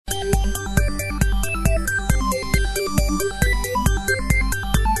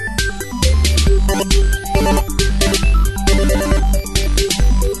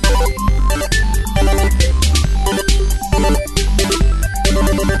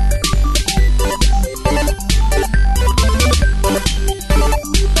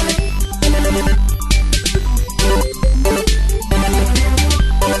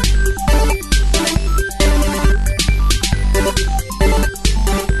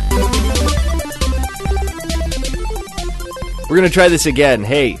We're going to try this again.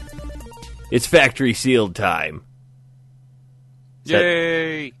 Hey, it's factory sealed time.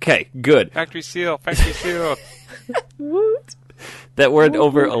 Yay! Okay, good. Factory seal, factory seal. Woot. That went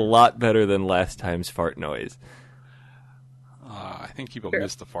over a lot better than last time's fart noise. I think people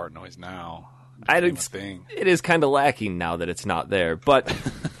miss the fart noise now. It is kind of lacking now that it's not there. But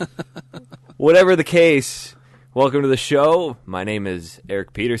whatever the case, welcome to the show. My name is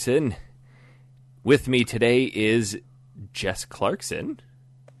Eric Peterson. With me today is Jess Clarkson.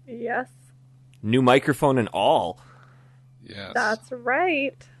 Yes. New microphone and all. Yes. That's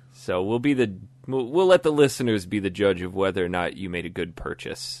right. So we'll let the listeners be the judge of whether or not you made a good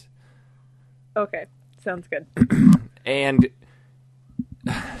purchase. Okay. Sounds good. And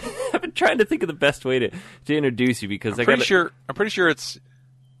I've been trying to think of the best way to introduce you because I'm pretty sure it's.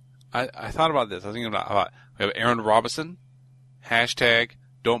 I thought about this. I was thinking about we have Aaron Robinson. Hashtag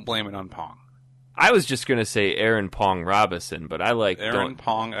don't blame it on Pong. I was just gonna say Aaron Pong Robinson, but I like Aaron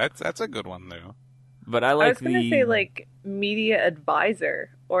Pong. That's a good one though. But I was gonna say like media advisor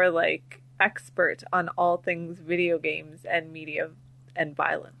or like expert on all things video games and media and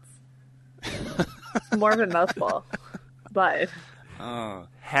violence. It's more of a mouthful, but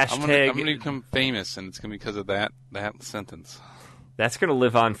hashtag I'm gonna become famous, and it's gonna be because of that sentence. That's gonna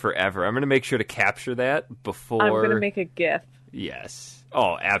live on forever. I'm gonna make sure to capture that before. I'm gonna make a GIF. Yes.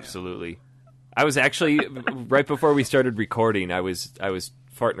 Oh, absolutely. Yeah. I was actually right before we started recording. I was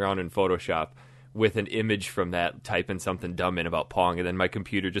farting around in Photoshop with an image from that, typing something dumb in about Pong, and then my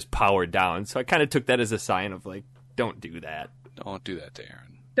computer just powered down. So I kind of took that as a sign of like, don't do that. Don't do that to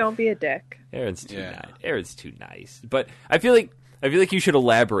Aaron. Don't be a dick. Aaron's too nice. Aaron's too nice. But I feel like you should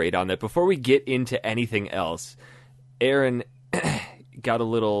elaborate on that before we get into anything else. Aaron got a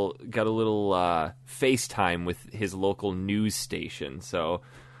little FaceTime with his local news station, so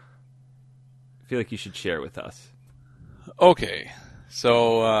I feel like you should share with us. Okay,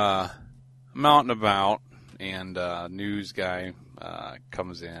 so I'm out and about, and news guy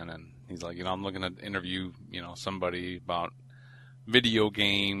comes in, and he's like, I'm looking to interview, somebody about video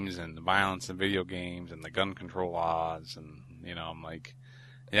games and the violence in video games and the gun control laws, and I'm like,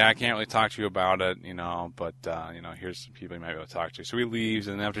 yeah, I can't really talk to you about it, but here's some people you might be able to talk to. So he leaves,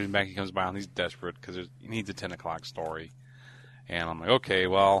 and after he's back, he comes by, and he's desperate because he needs a 10 o'clock story. And I'm like, okay,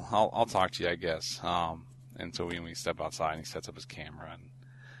 well, I'll talk to you, I guess. And so we step outside, and he sets up his camera,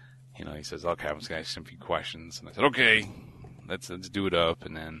 and he says, okay, I'm just going to ask him a few questions. And I said, okay, let's do it up.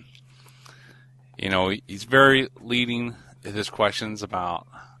 And then, he's very leading his questions about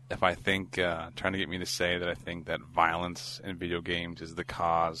if I think, trying to get me to say that I think that violence in video games is the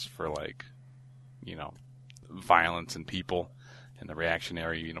cause for, violence in people and the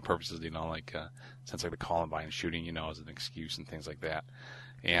reactionary, purposes, since like the Columbine shooting, as an excuse and things like that.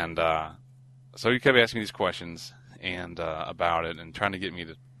 And so he kept asking me these questions and about it and trying to get me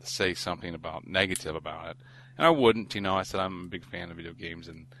to say something negative about it. And I wouldn't, I said I'm a big fan of video games,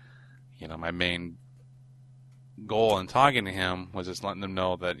 and, my main goal in talking to him was just letting them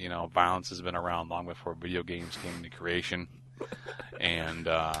know that, violence has been around long before video games came into creation. And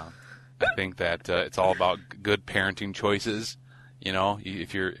I think that it's all about good parenting choices.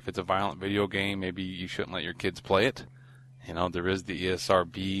 If it's a violent video game, maybe you shouldn't let your kids play it. There is the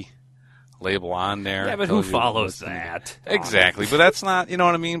ESRB label on there. Yeah, but who follows that? Exactly, but that's not, you know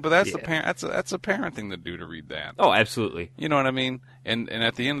what I mean? But that's the parent. That's a parent thing to do, to read that. Oh, absolutely. You know what I mean? And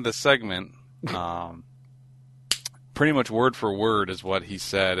at the end of the segment, pretty much word for word is what he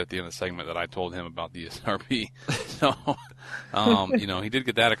said at the end of the segment that I told him about the ESRB. So, he did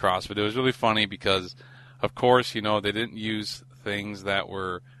get that across, but it was really funny because, of course, they didn't use things that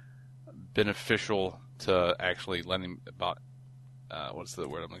were beneficial to actually learning about, what's the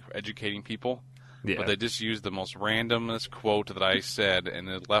word I'm looking for, educating people. Yeah. But they just used the most randomest quote that I said, and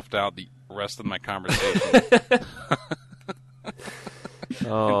it left out the rest of my conversation.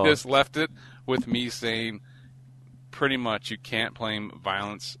 And just left it with me saying, pretty much, you can't blame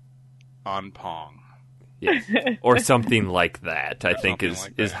violence on Pong. Yes. Or something like that, I think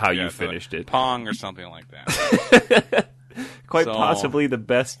is how you finished it. Pong or something like that. Quite possibly the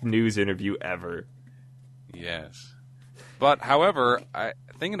best news interview ever. Yes. But, however,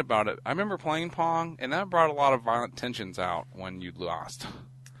 thinking about it, I remember playing Pong, and that brought a lot of violent tensions out when you lost.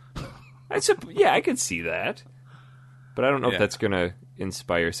 I could see that. But I don't know if that's going to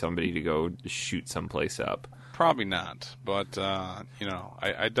inspire somebody to go shoot someplace up. Probably not. But, I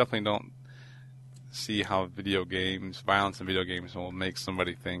definitely don't see how violence in video games will make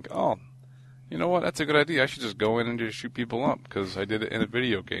somebody think, oh, you know what, that's a good idea. I should just go in and just shoot people up because I did it in a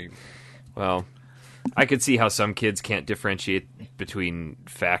video game. Well, I could see how some kids can't differentiate between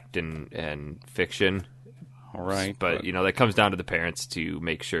fact and fiction. Right. But that comes down to the parents to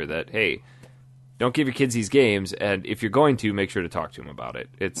make sure that, hey, don't give your kids these games, and if you're going to, make sure to talk to them about it.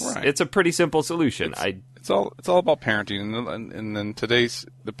 It's a pretty simple solution. It's all about parenting, and then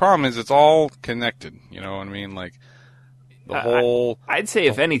the problem is it's all connected. You know what I mean? Like the whole. I'd say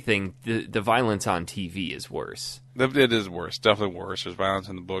if anything, the violence on TV is worse. It is worse, definitely worse. There's violence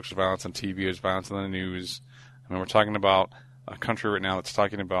in the books, there's violence on TV, there's violence on the news. I mean, we're talking about a country right now that's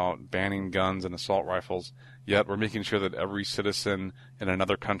talking about banning guns and assault rifles. Yet we're making sure that every citizen in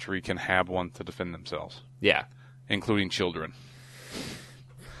another country can have one to defend themselves. Yeah. Including children.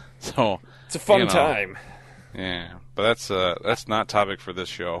 So it's a fun time. Yeah. But that's not topic for this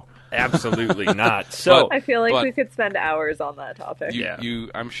show. Absolutely not. So I feel like we could spend hours on that topic.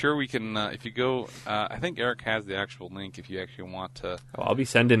 I'm sure we can, if you go, I think Eric has the actual link if you actually want to. Oh, I'll be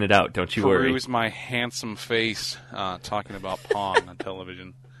sending it out, don't you worry. Peruse my handsome face talking about Pong on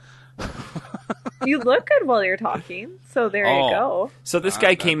television. You look good while you're talking, so there you go. So this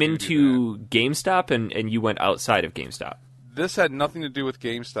guy came into GameStop, and you went outside of GameStop. This had nothing to do with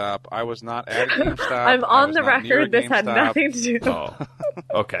GameStop. I was not at GameStop. I'm on the record. This had nothing to do. Oh,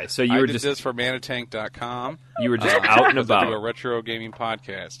 okay. So you were did this for Manatank.com. You were just out and about. Do a retro gaming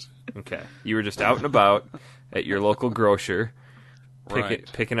podcast. Okay. You were just out and about at your local grocer,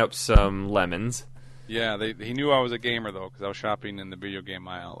 picking up some lemons. Yeah, he knew I was a gamer though, because I was shopping in the video game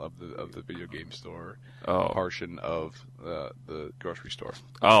aisle of the video game store portion of the grocery store.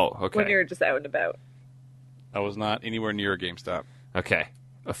 Oh, okay. When you're just out and about. I was not anywhere near a GameStop. Okay,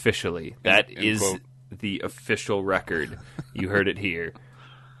 officially, that is the official record. You heard it here.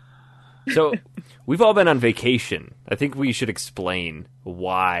 So we've all been on vacation. I think we should explain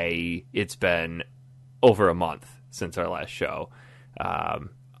why it's been over a month since our last show.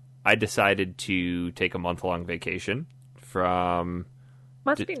 I decided to take a month-long vacation from...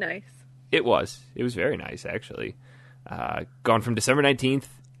 Must be nice. It was. It was very nice, actually. Gone from December 19th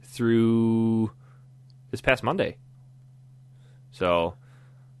through this past Monday. So,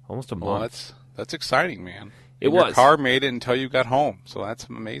 almost a month. Well, that's exciting, man. Your car made it until you got home, so that's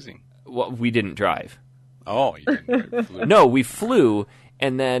amazing. Well, we didn't drive. Oh, you didn't drive. Flew. No, we flew...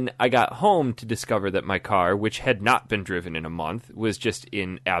 And then I got home to discover that my car, which had not been driven in a month, was just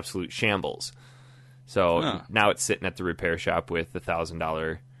in absolute shambles. So now it's sitting at the repair shop with the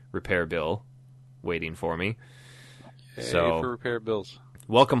 $1,000 repair bill waiting for me. Yay for repair bills.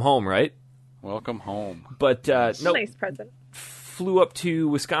 Welcome home, right? Welcome home. But nice present. Flew up to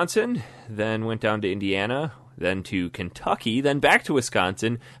Wisconsin, then went down to Indiana, then to Kentucky, then back to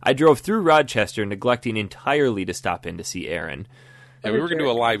Wisconsin. I drove through Rochester, neglecting entirely to stop in to see Aaron. Yeah, we were going to do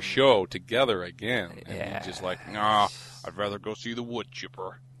a live show together again. And he's just like, nah, I'd rather go see the wood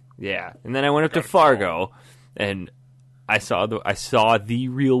chipper. Yeah. And then I went up to Fargo, and I saw the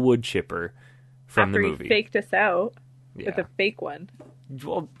real wood chipper from the movie. After he faked us out with a fake one.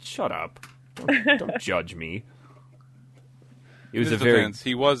 Well, shut up. Don't judge me. It was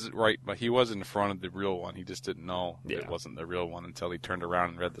He was right, but he was in front of the real one. He just didn't know it wasn't the real one until he turned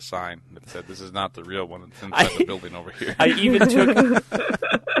around and read the sign that said, "This is not the real one. It's inside the building over here." I even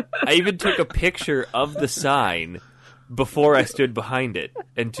took a picture of the sign before I stood behind it,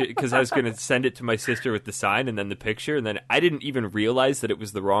 and because I was going to send it to my sister with the sign and then the picture, and then I didn't even realize that it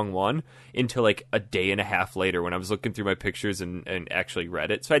was the wrong one until like a day and a half later when I was looking through my pictures and actually read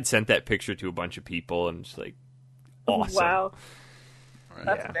it. So I'd sent that picture to a bunch of people, and just like, awesome. Wow.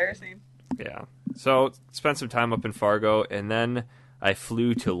 That's embarrassing. Yeah. So, spent some time up in Fargo, and then I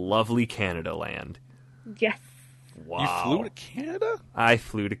flew to lovely Canada land. Yes. Wow. You flew to Canada? I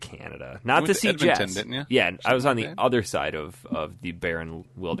flew to Canada. Not to see Edmonton, Jets. Didn't you? Yeah, I was on the other side of the barren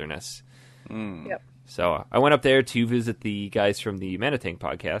wilderness. Yep. So, I went up there to visit the guys from the Manatank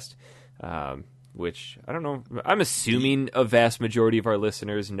podcast, which, I don't know, I'm assuming a vast majority of our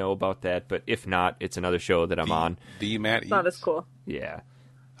listeners know about that, but if not, it's another show that I'm on. The Matt It's not as cool. Yeah.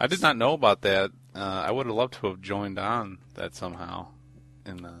 I did not know about that. I would have loved to have joined on that somehow.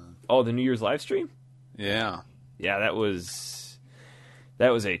 The New Year's live stream? Yeah. Yeah, that was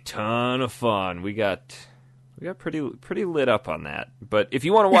a ton of fun. We got pretty lit up on that. But if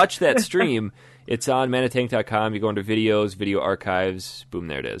you want to watch that stream, it's on Manatank.com. You go into videos, video archives, boom,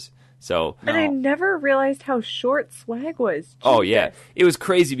 there it is. So, and I never realized how short swag was. Jesus. Oh, yeah. It was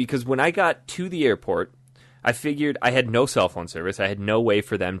crazy because when I got to the airport, I figured I had no cell phone service. I had no way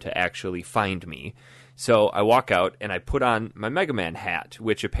for them to actually find me. So I walk out and I put on my Mega Man hat,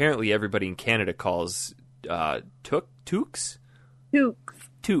 which apparently everybody in Canada calls toques?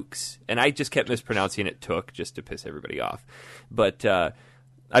 Toques. And I just kept mispronouncing it took just to piss everybody off. But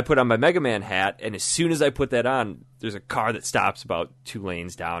I put on my Mega Man hat, and as soon as I put that on, there's a car that stops about 2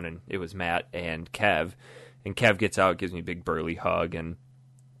 lanes down, and it was Matt and Kev. And Kev gets out, gives me a big burly hug, and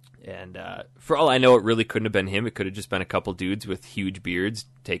for all I know, it really couldn't have been him. It could have just been a couple dudes with huge beards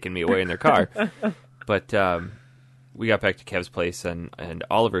taking me away in their car. But we got back to Kev's place, and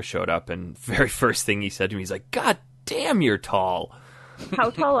Oliver showed up, and very first thing he said to me, he's like, "God damn, you're tall."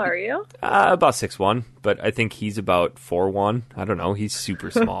 How tall are you? About 6'1", but I think he's about 4'1". I don't know. He's super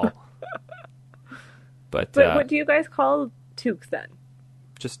small. But what do you guys call toques then?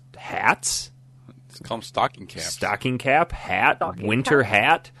 just hats, Let's call them stocking caps. stocking cap, hat, Stocking winter cap.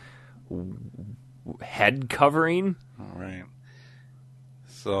 hat, head covering. All right.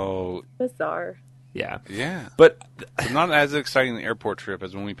 So, Bizarre. Yeah, yeah. but Not as exciting an airport trip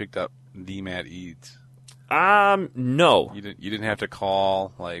as when we picked up the Matt Eads. no, You didn't have to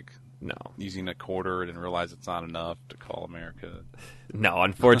call, like, no. using a quarter and realize it's not enough to call America. No,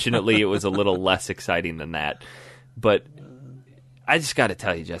 unfortunately, it was a little less exciting than that. But I just got to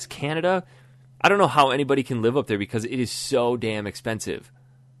tell you, Jess, Canada, I don't know how anybody can live up there because it is so damn expensive.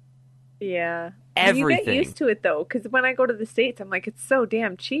 Yeah. Everything. You get used to it though, because when I go to the States, I'm like, it's so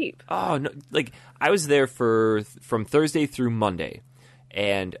damn cheap. Oh, no, like, I was there from Thursday through Monday,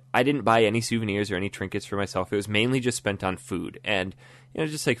 and I didn't buy any souvenirs or any trinkets for myself. It was mainly just spent on food. And,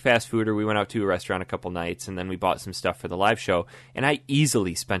 just like fast food, or we went out to a restaurant a couple nights, and then we bought some stuff for the live show, and I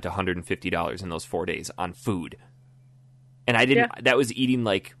easily spent $150 in those 4 days on food. And I didn't, that was eating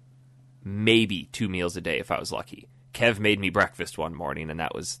like maybe 2 meals a day if I was lucky. Kev made me breakfast one morning, and I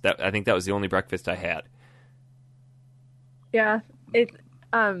think that was the only breakfast I had. Yeah.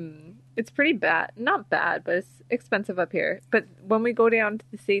 It's pretty bad. Not bad, but it's expensive up here. But when we go down to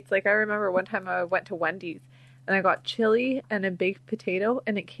the States, like I remember one time I went to Wendy's and I got chili and a baked potato,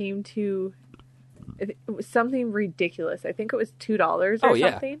 and it came to it was something ridiculous. I think it was $2 or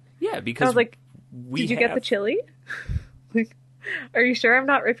something. Yeah, I because was like, did you get the chili? Like, are you sure I'm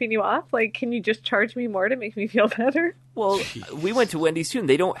not ripping you off? Like, can you just charge me more to make me feel better? Well, we went to Wendy's too, and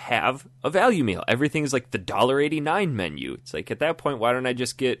they don't have a value meal. Everything's like the $1.89 menu. It's like, at that point, why don't I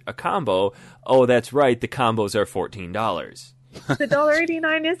just get a combo? Oh, that's right, the combos are $14. The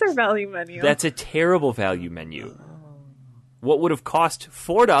 $1.89 is our value menu. That's a terrible value menu. What would have cost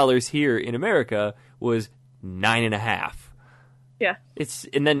 $4 here in America was $9.50. Yeah.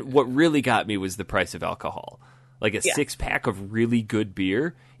 And then what really got me was the price of alcohol. Like a 6-pack of really good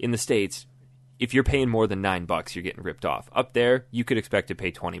beer in the States, if you're paying more than $9, you're getting ripped off. Up there, you could expect to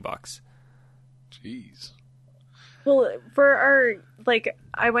pay $20. Jeez. Well,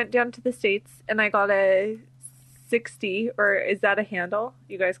 I went down to the States and I got a 60, or is that a handle?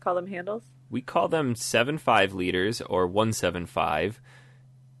 You guys call them handles? We call them 7.5 liters or 175.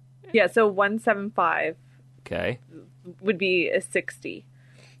 Yeah, so 175 Okay. would be a 60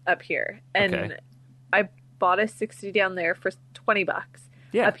 up here. And Okay. I bought a 60 down there for $20.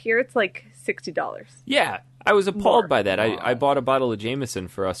 Yeah. Up here, it's like $60. Yeah. I was appalled More. by that. I bought a bottle of Jameson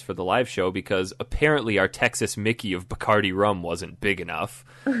for us for the live show because apparently our Texas Mickey of Bacardi rum wasn't big enough.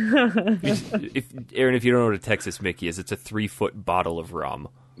 Aaron, if you don't know what a Texas Mickey is, it's a 3-foot bottle of rum.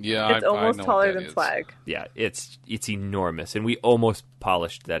 Yeah, It's I almost know taller what that than is. swag. Yeah, it's enormous, and we almost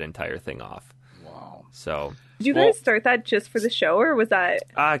polished that entire thing off. Wow. So, Did you Well- guys start that just for the show, or was that...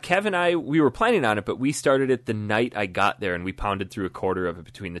 Kev and I, we were planning on it, but we started it the night I got there, and we pounded through a quarter of it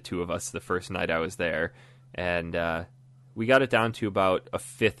between the two of us the first night I was there, and we got it down to about a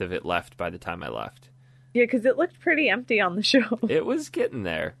fifth of it left by the time I left. Yeah, because it looked pretty empty on the show. It was getting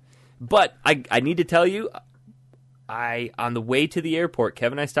there. But I need to tell you, on the way to the airport,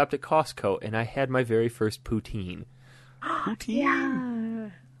 Kev and I stopped at Costco, and I had my very first poutine. Yeah.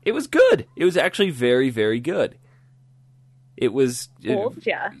 It was good. It was actually very, very good. It was... Cold,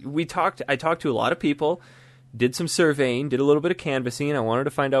 yeah. I talked to a lot of people, did some surveying, did a little bit of canvassing. I wanted to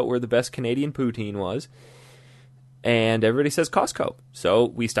find out where the best Canadian poutine was. And everybody says Costco. So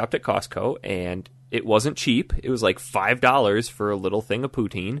we stopped at Costco, and it wasn't cheap. It was like $5 for a little thing of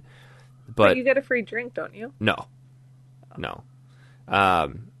poutine. But you get a free drink, don't you? no.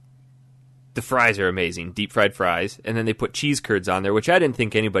 The fries are amazing, deep fried fries, and then they put cheese curds on there, which I didn't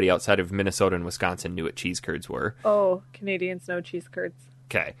think anybody outside of Minnesota and Wisconsin knew what cheese curds were. Oh, Canadians know cheese curds.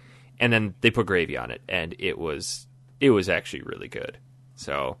 Okay, and then they put gravy on it, and it was actually really good.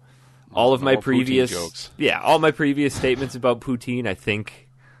 So all of my More poutine previous jokes. all my previous statements about poutine, I think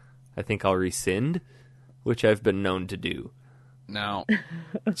I'll rescind, which I've been known to do. Now,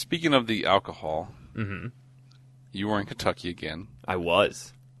 speaking of the alcohol, you were in Kentucky again. I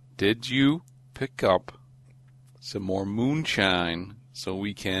was. Did you pick up some more moonshine so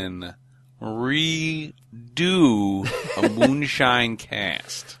we can redo a moonshine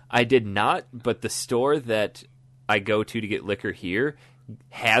cast? I did not, but the store that I go to get liquor here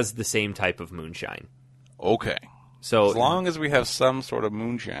has the same type of moonshine. Okay. So As long as we have some sort of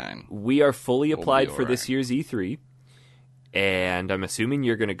moonshine. we are fully applied be for this alright. year's E3, and I'm assuming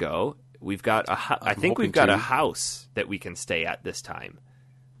you're going to go. We've got I think hoping we've got to. a house that we can stay at this time.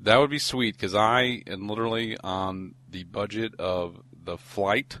 That would be sweet, because I am literally on the budget of the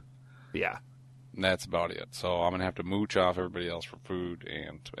flight, Yeah. and that's about it. So I'm going to have to mooch off everybody else for food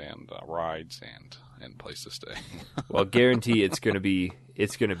and rides and place to stay. Well, guarantee it's going to be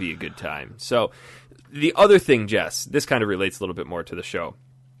a good time. So, the other thing, Jess, this kind of relates a little bit more to the show.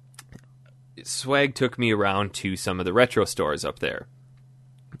 Swag took me around to some of the retro stores up there.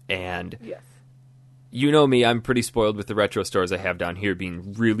 And Yes. you know me, I'm pretty spoiled with the retro stores I have down here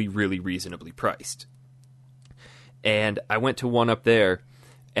being really, really reasonably priced. And I went to one up there,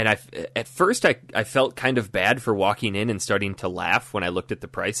 and at first I felt kind of bad for walking in and starting to laugh when I looked at the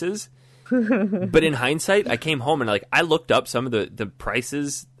prices. But in hindsight, I came home and I looked up some of the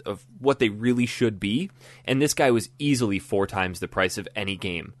prices of what they really should be, and this guy was easily 4 times the price of any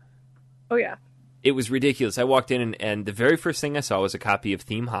game. Oh yeah. It was ridiculous. I walked in, and the very first thing I saw was a copy of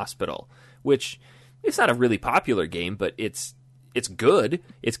Theme Hospital, which it's not a really popular game, but it's good.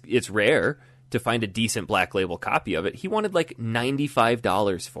 It's rare to find a decent Black Label copy of it. He wanted like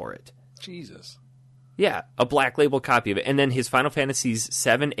 $95 for it. Jesus. Yeah, a Black Label copy of it. And then his Final Fantasies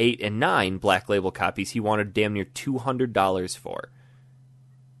 7, 8, and 9 Black Label copies he wanted damn near $200 for.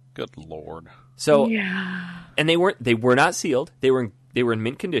 Good Lord. So, Yeah. and they were not sealed. They were in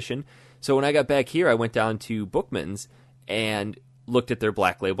mint condition. So when I got back here, I went down to Bookman's and looked at their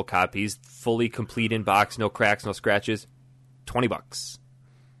Black Label copies, fully complete in box, no cracks, no scratches, $20.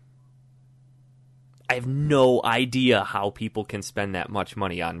 I have no idea how people can spend that much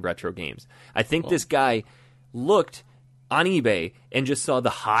money on retro games. I think this guy looked on eBay and just saw the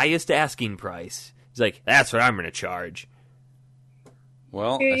highest asking price. He's like, that's what I'm going to charge.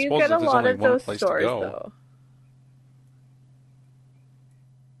 Well, Yeah, I you suppose get if a there's lot only of one those place stores to go. though.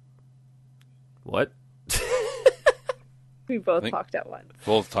 What? We both think- talked at once.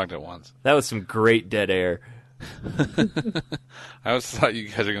 Both talked at once. That was some great dead air. I always thought you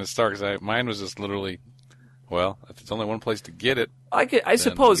guys were going to start, because mine was just literally, well, if it's only one place to get it, I then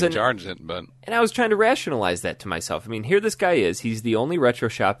suppose, you and can charge it, but I was trying to rationalize that to myself. I mean, here this guy is. He's the only retro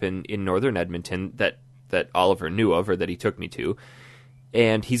shop in northern Edmonton that Oliver knew of, or that he took me to.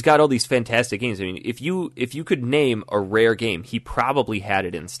 And he's got all these fantastic games. I mean, if you could name a rare game, he probably had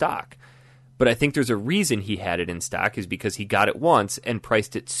it in stock. But I think there's a reason he had it in stock, is because he got it once and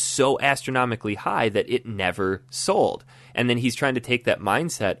priced it so astronomically high that it never sold. And then he's trying to take that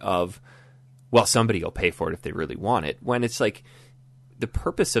mindset of, well, somebody will pay for it if they really want it, when it's like, the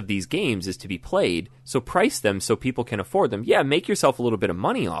purpose of these games is to be played, so price them so people can afford them. Yeah, make yourself a little bit of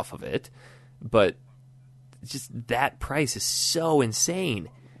money off of it, but just that price is so insane.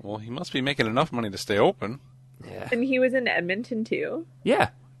 well, he must be making enough money to stay open. Yeah. And he was in Edmonton too. Yeah.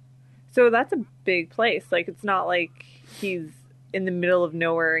 So that's a big place. Like, it's not like he's in the middle of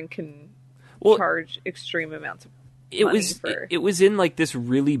nowhere and can Well, charge extreme amounts of it money was for... it was in like this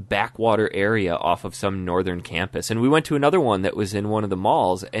really backwater area off of some northern campus, and we went to another one that was in one of the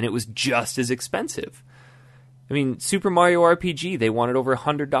malls, and it was just as expensive. I mean, Super Mario RPG, they wanted over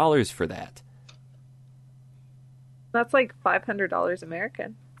 $100 for that. That's like $500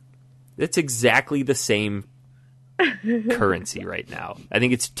 American. It's exactly the same currency right now. I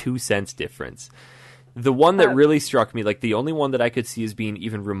think it's 2 cents difference. The one that really struck me, like the only one that I could see as being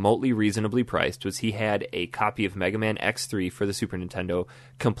even remotely reasonably priced, was he had a copy of Mega Man X3 for the Super Nintendo,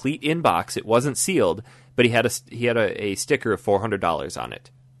 complete in box. It wasn't sealed, but he had a sticker of $400 on it.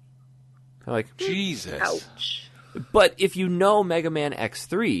 I'm like, Jesus. Ouch. but if you know Mega Man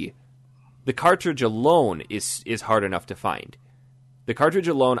X3, the cartridge alone is hard enough to find. The cartridge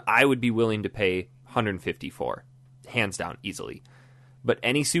alone, I would be willing to pay $150 for, hands down, easily. But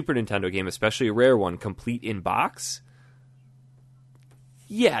any Super Nintendo game, especially a rare one, complete in box,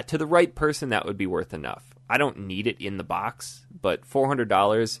 yeah, to the right person, that would be worth enough. I don't need it in the box, but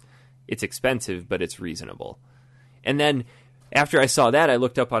 $400, it's expensive, but it's reasonable. And then after I saw that, I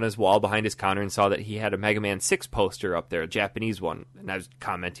looked up on his wall behind his counter and saw that he had a Mega Man 6 poster up there, a Japanese one. And I was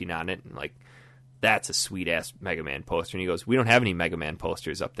commenting on it and like, that's a sweet-ass Mega Man poster. And he goes, we don't have any Mega Man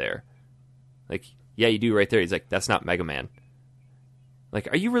posters up there. Like, yeah, you do right there. He's like, that's not Mega Man. Like,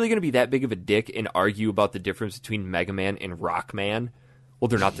 are you really going to be that big of a dick and argue about the difference between Mega Man and Rockman? Well,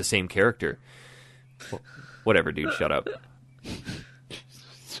 they're not the same character. Well, whatever, dude, shut up.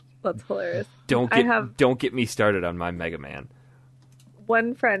 That's hilarious. Don't get me started on my Mega Man.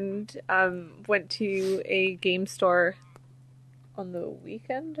 One friend went to a game store on the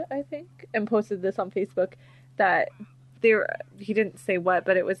weekend, I think, and posted this on Facebook, that he didn't say what,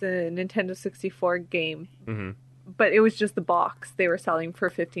 but it was a Nintendo 64 game. Mm-hmm. But it was just the box they were selling for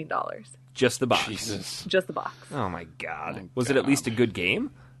 $15. Just the box. Jesus. Just the box. Oh my god. My Was it at God. least a good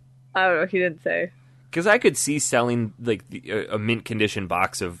game? I don't know. He didn't say. Because I could see selling like a mint condition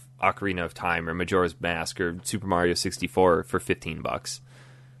box of Ocarina of Time or Majora's Mask or Super Mario 64 for $15.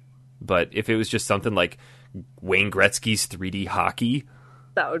 But if it was just something like Wayne Gretzky's 3D hockey,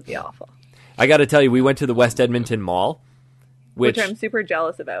 That would be awful. I got to tell you, we went to the West Edmonton Mall, which I'm super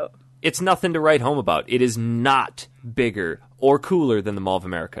jealous about. it's nothing to write home about. It is not bigger or cooler than the Mall of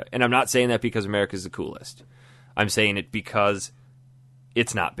America. And I'm not saying that because America's the coolest. I'm saying it because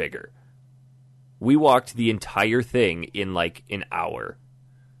it's not bigger. We walked the entire thing in like an hour.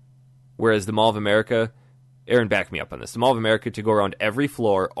 Whereas the Mall of America, Aaron, back me up on this. The Mall of America, to go around every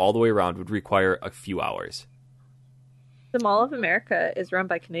floor all the way around, would require a few hours. The Mall of America is run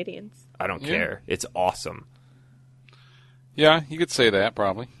by Canadians. I don't Yeah. care. It's awesome. Yeah, you could say that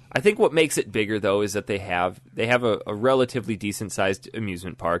probably. I think what makes it bigger, though, is that they have a relatively decent-sized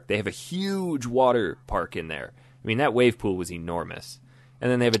amusement park. They have a huge water park in there. I mean, that wave pool was enormous.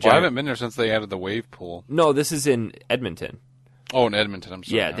 And then they have a Well, I giant... haven't been there since they added the wave pool. No, this is in Edmonton. Oh, in Edmonton, I'm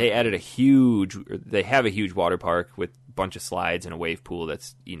sorry. Yeah, they added they have a huge water park with a bunch of slides and a wave pool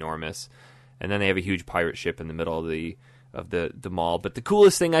that's enormous. And then they have a huge pirate ship in the middle of the mall. But the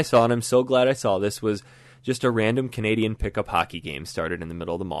coolest thing I saw, and I'm so glad I saw this, was just a random Canadian pickup hockey game started in the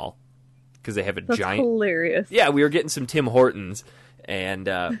middle of the mall. Because they have a That's giant... hilarious. Yeah, we were getting some Tim Hortons, and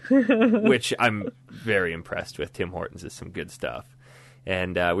which I'm very impressed with. Tim Hortons is some good stuff.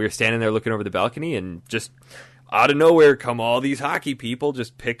 And we were standing there looking over the balcony, and just out of nowhere come all these hockey people,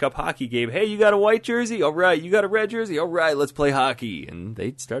 just pick up hockey game. Hey, you got a white jersey? All right. You got a red jersey? All right, let's play hockey. And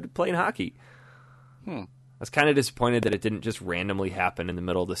they started playing hockey. I was kind of disappointed that it didn't just randomly happen in the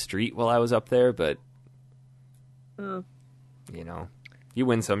middle of the street while I was up there, but, you know, you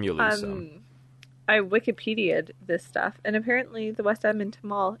win some, you lose some. I Wikipedia'd this stuff, and apparently the West Edmonton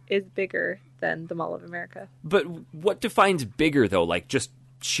Mall is bigger than the Mall of America. But what defines bigger, though? Like just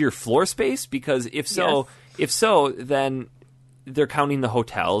sheer floor space? Because if so, then they're counting the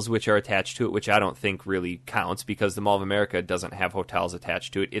hotels which are attached to it, which I don't think really counts because the Mall of America doesn't have hotels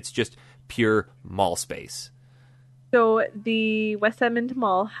attached to it. It's just pure mall space. So the West Edmonton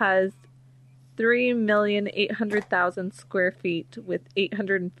Mall has 3,800,000 square feet with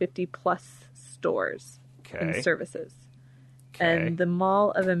 850 plus stores and Okay. services. Okay. And the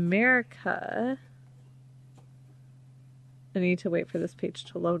Mall of America, I need to wait for this page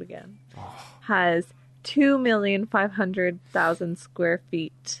to load again, has 2,500,000 square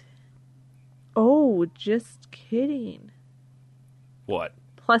feet. Oh, just kidding. What?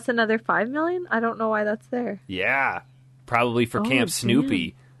 Plus another 5 million? I don't know why that's there. Yeah. Probably for Oh, Camp damn.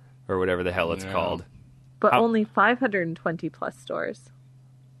 Snoopy or whatever the hell it's Yeah. called. But How- only 520 plus stores.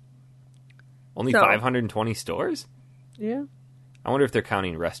 Only So- 520 stores? Yeah. I wonder if they're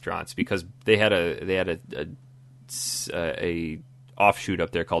counting restaurants because they had a offshoot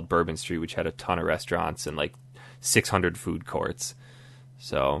up there called Bourbon Street, which had a ton of restaurants and like 600 food courts.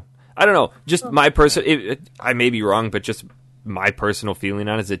 So I don't know. Just my personal, I may be wrong, but just my personal feeling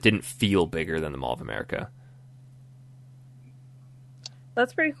on it is it didn't feel bigger than the Mall of America.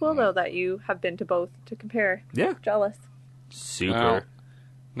 That's pretty cool, though, that you have been to both to compare. Yeah, Jealous. super.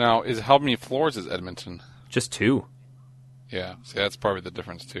 Now, how many floors is Edmonton? Just 2. Yeah, see, that's probably the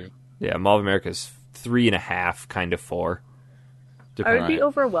difference too. Yeah, Mall of America is 3.5, kind of 4. I would be Right.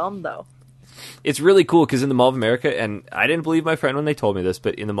 overwhelmed, though. It's really cool because in the Mall of America, and I didn't believe my friend when they told me this,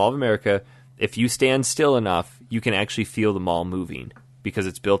 but in the Mall of America, if you stand still enough, you can actually feel the mall moving because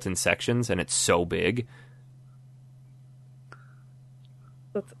it's built in sections and it's so big.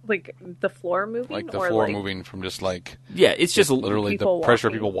 That's like the floor moving? Like the or floor like, moving from just like Yeah, it's just literally the people pressure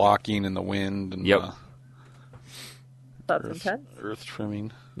of walking. people walking and the wind and Yep. That's earth, intense. earth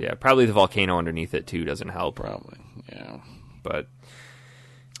trimming. yeah, probably the volcano underneath it too doesn't help. Probably, yeah. But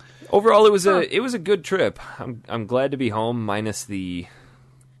overall, it was a good trip. I'm glad to be home, minus the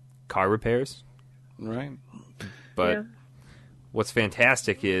car repairs. Right. But Yeah. what's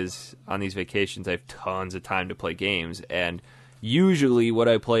fantastic is on these vacations, I have tons of time to play games, and usually what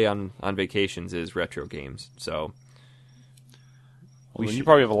I play on vacations is retro games. So Well, then you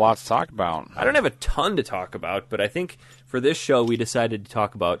probably have a lot to talk about. I don't have a ton to talk about, but I think for this show we decided to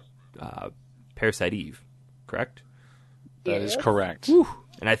talk about Parasite Eve, correct? That is Yes. correct.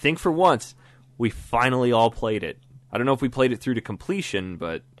 And I think for once we finally all played it. I don't know if we played it through to completion,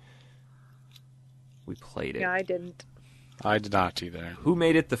 but we played it. Yeah, I didn't. I did not either. Who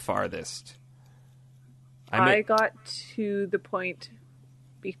made it the farthest? I got to the point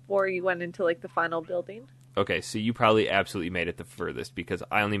before you went into like the final building. Okay, so you probably absolutely made it the furthest because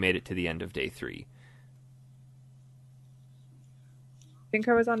I only made it to the end of day 3. I think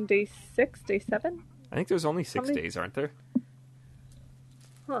I was on day 6, day 7? I think there's only 6 many- days, aren't there?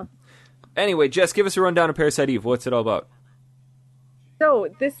 Huh. Anyway, Jess, give us a rundown of Parasite Eve. What's it all about? So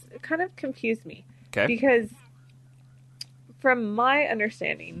this kind of confused me. Okay. Because from my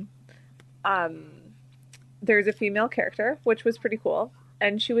understanding, there's a female character, which was pretty cool.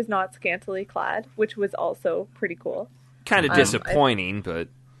 And she was not scantily clad, which was also pretty cool. Kind of disappointing, but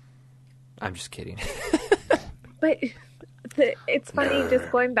I'm just kidding. But it's funny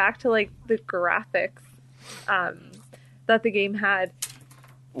just going back to like the graphics that the game had.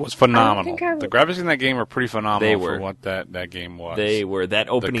 Was phenomenal. I The graphics in that game are pretty phenomenal They were. for what that game was. They were. That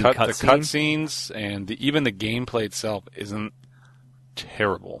opening the cutscene. cutscenes and even the gameplay itself isn't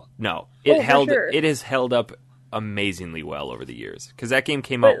terrible. No, Oh, for sure. It has held up amazingly well over the years because that game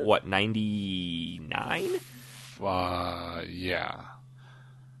came out 99. Yeah.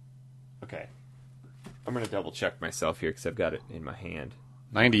 Okay, I'm gonna double check myself here because I've got it in my hand.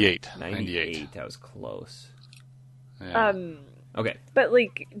 98. 98. I was close. Yeah. Okay. But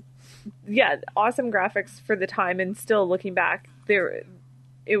like, yeah, awesome graphics for the time, and still looking back,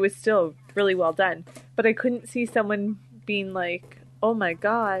 it was still really well done. But I couldn't see someone being like, "Oh my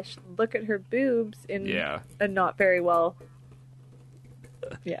gosh, look at her boobs!" in a not very well.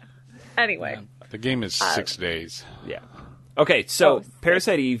 Yeah. Anyway, the game is 6 days. Yeah. Okay, so Oh,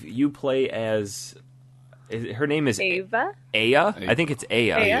 Parasite Eve, you play as. Her name is Ava. Aya. I think it's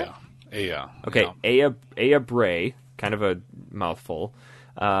Aya. Aya? Yeah. Okay, Aya Bray, kind of a mouthful.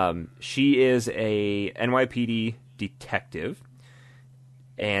 She is a NYPD detective,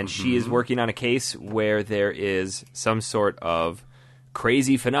 and she is working on a case where there is some sort of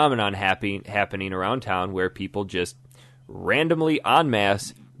crazy phenomenon happening around town where people just randomly en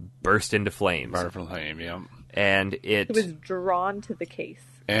masse burst into flames. Barter Flame, yeah. And It was drawn to the case.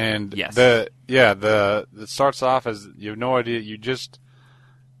 And Yes. it starts off as you have no idea.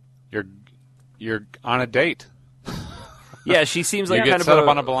 You're on a date. Yeah, she seems like You kind get of set up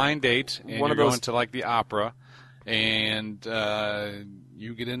on a blind date, and one you're of those- going to like the opera, and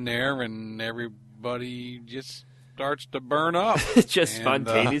you get in there, and everybody just starts to burn up. just And,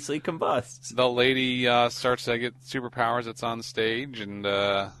 spontaneously combusts. The lady starts to get superpowers that's on stage, and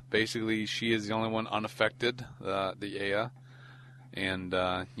basically she is the only one unaffected, the Aya, and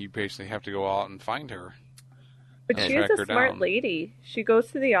you basically have to go out and find her. But And she is track a her smart down. lady. She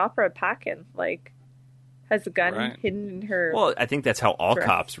goes to the opera packing, like, has a gun Right. hidden in her. Well, I think that's how all Dress.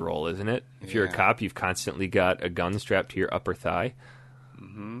 cops roll, isn't it? If you're a Yeah. cop, you've constantly got a gun strapped to your upper thigh.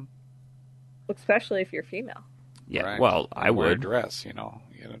 Especially if you're female. Yeah, Right. well, I Wear a would. dress, you gotta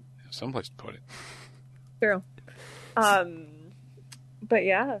have someplace to put it. True. But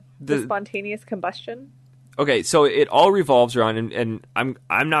yeah, the The- spontaneous combustion. Okay, so it all revolves around, and I'm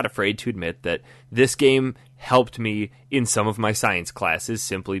not afraid to admit that this game helped me in some of my science classes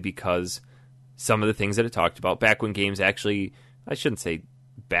simply because some of the things that it talked about back when games actually, I shouldn't say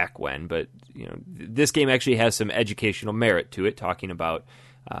back when, but this game actually has some educational merit to it, talking about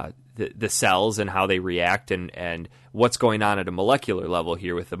the cells and how they react and what's going on at a molecular level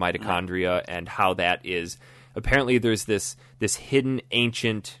here with the mitochondria and how that is. Apparently, there's this hidden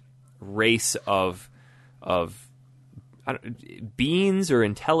ancient race of beings or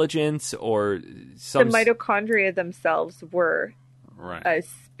intelligence or some. The mitochondria themselves were Right. a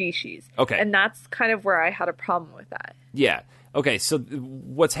species. Okay. And that's kind of where I had a problem with that. Yeah. Okay, so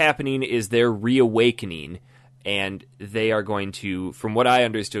what's happening is they're reawakening, and they are going to, from what I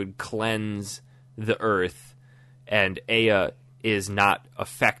understood, cleanse the Earth, and Aya is not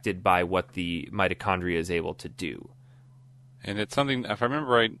affected by what the mitochondria is able to do. And it's something, if I remember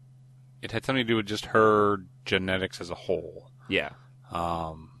right, it had something to do with just her genetics as a whole. Yeah.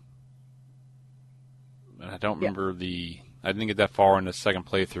 And I don't remember I didn't get that far in the second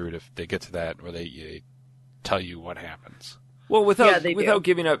playthrough if they get to that where they tell you what happens. Well, without they do. without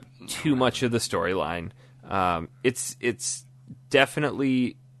giving up too much of the storyline, it's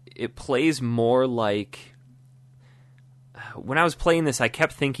definitely, it plays more like, when I was playing this, I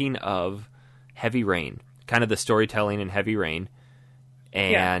kept thinking of Heavy Rain, kind of the storytelling in Heavy Rain,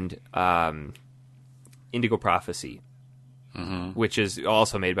 and Indigo Prophecy, which is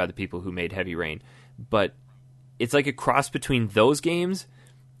also made by the people who made Heavy Rain. But it's like a cross between those games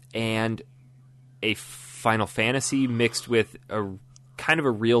and a Final Fantasy mixed with a kind of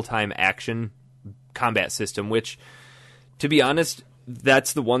a real-time action combat system, which, to be honest,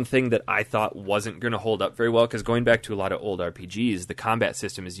 that's the one thing that I thought wasn't going to hold up very well, because going back to a lot of old RPGs, the combat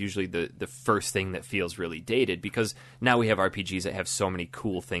system is usually the first thing that feels really dated, because now we have RPGs that have so many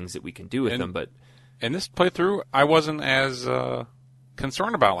cool things that we can do with them, but... in this playthrough, I wasn't as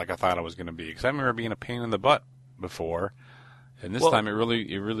concerned about like I thought I was going to be, because I remember being a pain in the butt before, and this time it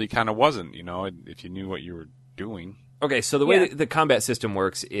really kind of wasn't. If you knew what you were doing. Okay, so the way the combat system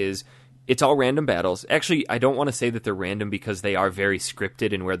works is it's all random battles. Actually, I don't want to say that they're random because they are very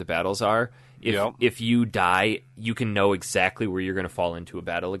scripted in where the battles are. If you die, you can know exactly where you're going to fall into a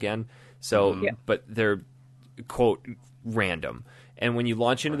battle again. So, but they're, quote, random. And when you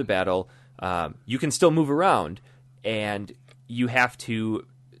launch into the battle, you can still move around, and you have to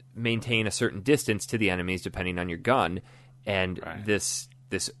maintain a certain distance to the enemies depending on your gun. And this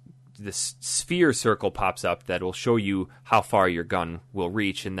sphere circle pops up that will show you how far your gun will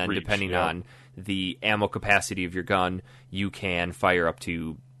reach, and then depending on the ammo capacity of your gun, you can fire up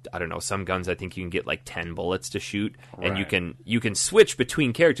to, I don't know, some guns I think you can get like 10 bullets to shoot, and you can switch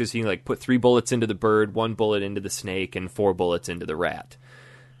between characters. So you can like put 3 bullets into the bird, 1 bullet into the snake, and 4 bullets into the rat.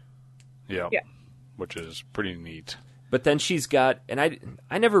 Yeah. Which is pretty neat. But then she's got, and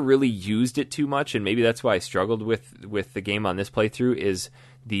I never really used it too much, and maybe that's why I struggled with the game on this playthrough, is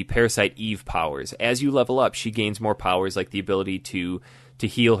the Parasite Eve powers. As you level up, she gains more powers, like the ability to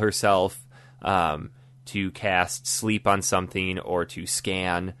heal herself, to cast sleep on something, or to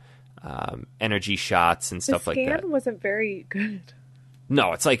scan energy shots and stuff like that. The scan wasn't very good.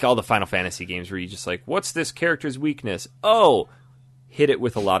 No, it's like all the Final Fantasy games where you just like, what's this character's weakness? Oh, hit it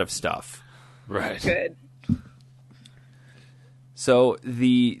with a lot of stuff. Right. Good. So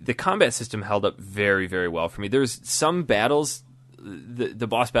the combat system held up very, very well for me. There's some battles, the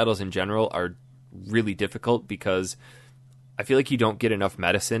boss battles in general are really difficult because I feel like you don't get enough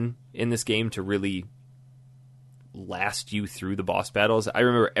medicine in this game to really last you through the boss battles. I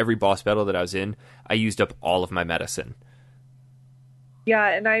remember every boss battle that I was in, I used up all of my medicine. Yeah,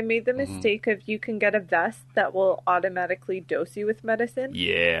 and I made the mistake of you can get a vest that will automatically dose you with medicine.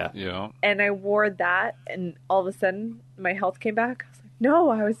 Yeah. Yeah. And I wore that, and all of a sudden my health came back. I was like, no,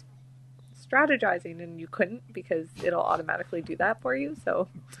 I was strategizing, and you couldn't because it'll automatically do that for you. So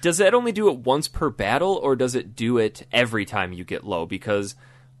does that only do it once per battle, or does it do it every time you get low? Because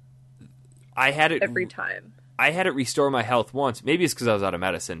I had it every time. I had it restore my health once. Maybe it's because I was out of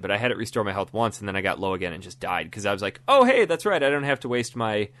medicine, but I had it restore my health once, and then I got low again and just died because I was like, "Oh, hey, that's right. I don't have to waste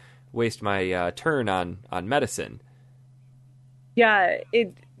my turn on medicine." Yeah,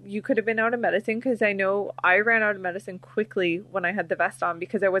 you could have been out of medicine, because I know I ran out of medicine quickly when I had the vest on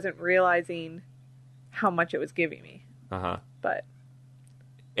because I wasn't realizing how much it was giving me. But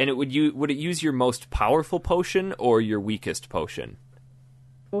and would it use your most powerful potion or your weakest potion?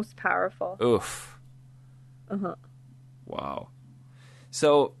 Most powerful. Oof. Wow.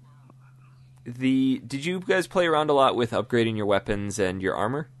 So, did you guys play around a lot with upgrading your weapons and your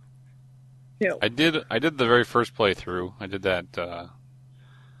armor? No. I did the very first playthrough. I did that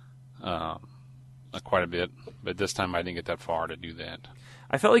quite a bit, but this time I didn't get that far to do that.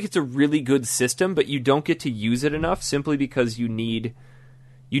 I felt like it's a really good system, but you don't get to use it enough simply because you need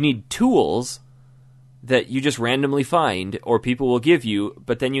tools that you just randomly find or people will give you,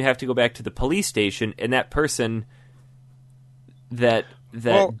 but then you have to go back to the police station, and that person that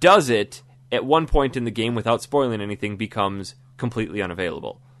does it at one point in the game, without spoiling anything, becomes completely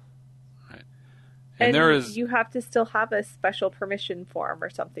unavailable. Right. And you have to still have a special permission form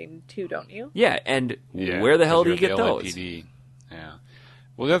or something too, don't you? Yeah, and where the hell do you get those? LAPD. Yeah.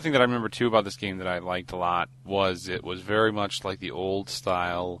 Well, the other thing that I remember too about this game that I liked a lot was it was very much like the old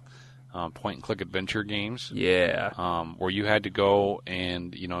style point-and-click adventure games. Yeah. Where you had to go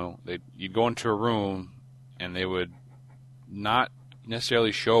and, you'd go into a room and they would not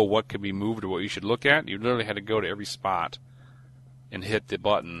necessarily show what could be moved or what you should look at. You literally had to go to every spot and hit the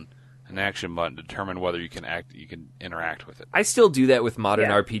button, an action button, to determine whether you can interact with it. I still do that with modern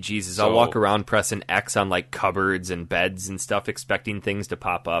RPGs. I'll walk around pressing X on like cupboards and beds and stuff, expecting things to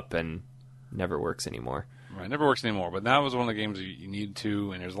pop up, and never works anymore. Right, never works anymore. But that was one of the games you need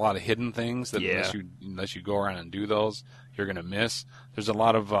to, and there's a lot of hidden things that unless you go around and do those, you're going to miss. There's a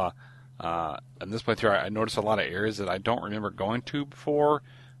lot of in this playthrough, I noticed a lot of areas that I don't remember going to before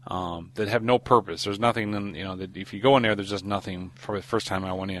that have no purpose. There's nothing, that if you go in there, there's just nothing. For the first time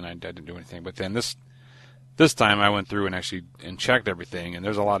I went in, I didn't do anything. But then this time I went through and actually checked everything, and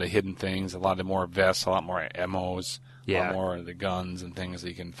there's a lot of hidden things, a lot of more vests, a lot more ammos. A lot more of the guns and things that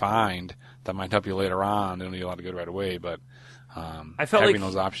you can find that might help you later on. They don't need a lot of good right away, but I felt having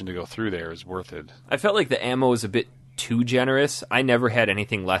those options to go through there is worth it. I felt like the ammo was a bit too generous. I never had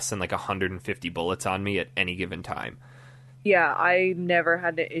anything less than like 150 bullets on me at any given time. Yeah, I never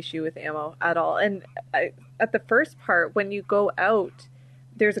had an issue with ammo at all. And at the first part, when you go out,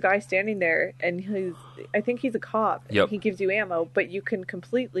 there's a guy standing there, and I think he's a cop. Yep. And he gives you ammo, but you can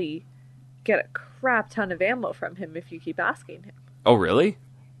completely get a crap ton of ammo from him if you keep asking him. Oh, really?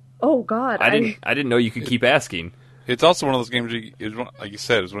 Oh God, I didn't know you could keep asking. It's also one of those games, like you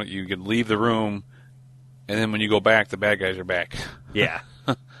said, is when you can leave the room, and then when you go back, the bad guys are back. Yeah.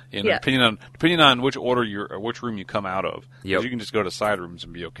 Yeah. Depending on which order or which room you come out of, 'cause Yep. you can just go to side rooms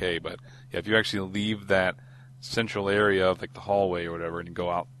and be okay. But yeah, if you actually leave that central area of like the hallway or whatever, and you go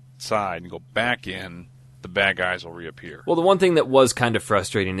outside and go back in, the bad guys will reappear. Well, the one thing that was kind of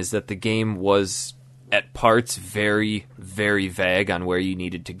frustrating is that the game was, at parts, very, very vague on where you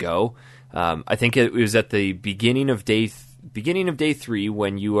needed to go. I think it was at the beginning of day 3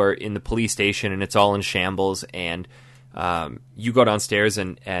 when you are in the police station and it's all in shambles, and you go downstairs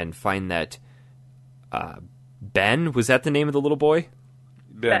and find that Ben, was that the name of the little boy?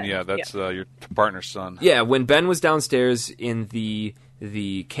 Ben, yeah, that's your partner's son. Yeah, when Ben was downstairs in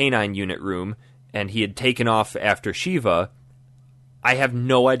the canine unit room and he had taken off after Shiva, I have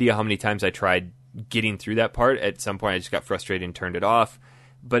no idea how many times I tried getting through that part. At some point I just got frustrated and turned it off.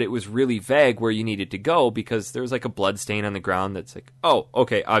 But it was really vague where you needed to go because there was like a blood stain on the ground that's like, oh,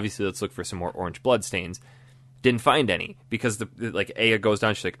 okay, obviously let's look for some more orange blood stains. Didn't find any because like Aya goes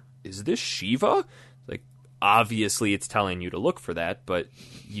down, she's like, is this Shiva? Like, obviously it's telling you to look for that, but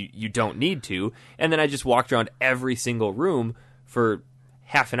you don't need to. And then I just walked around every single room for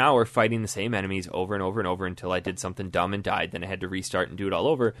half an hour fighting the same enemies over and over and over until I did something dumb and died. Then I had to restart and do it all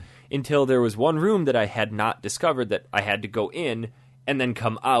over until there was one room that I had not discovered that I had to go in and then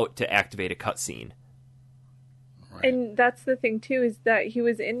come out to activate a cutscene. Right. And that's the thing too, is that he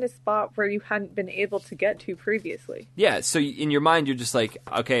was in a spot where you hadn't been able to get to previously. Yeah, so in your mind you're just like,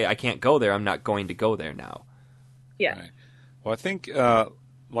 okay, I can't go there. I'm not going to go there now. Yeah. Right. Well, I think,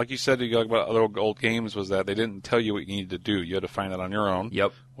 like you said about other old games, was that they didn't tell you what you needed to do. You had to find it on your own.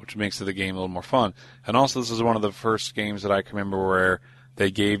 Yep. Which makes the game a little more fun. And also, this is one of the first games that I can remember where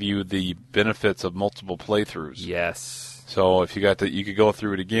they gave you the benefits of multiple playthroughs. Yes. So if you could go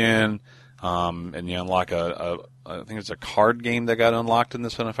through it again, and you unlock I think it's a card game that got unlocked in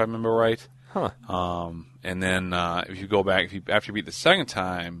this one, if I remember right. Huh. And then if you go back, after you beat the second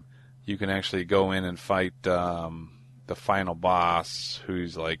time, you can actually go in and fight the final boss,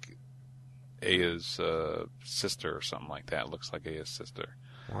 who's like Aya's sister or something like that. It looks like Aya's sister.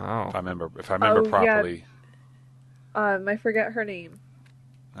 Wow. If I remember properly. Yeah. I forget her name.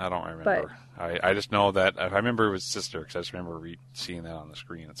 I don't remember. I just know that if I remember it was sister, because I just remember seeing that on the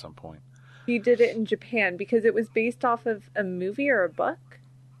screen at some point. He did it in Japan because it was based off of a movie or a book.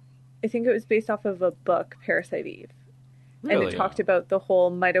 I think it was based off of a book, Parasite Eve. Really? And it talked about the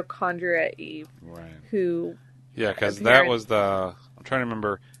whole mitochondria Eve, Right. who... Yeah, because that was I'm trying to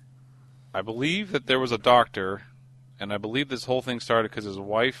remember. I believe that there was a doctor, and I believe this whole thing started because his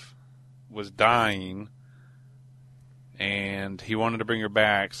wife was dying, and he wanted to bring her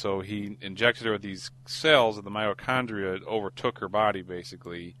back, so he injected her with these cells of the mitochondria. It overtook her body,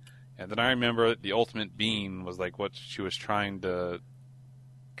 basically. And then I remember the ultimate being was like what she was trying to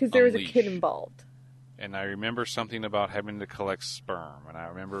Because there was a unleash. kid involved. And I remember something about having to collect sperm. And I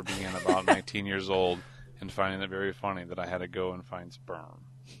remember being about 19 years old and finding it very funny that I had to go and find sperm.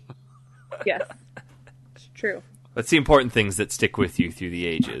 Yes. It's true. That's the important things that stick with you through the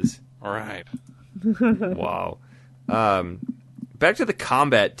ages. All right. Wow. Back to the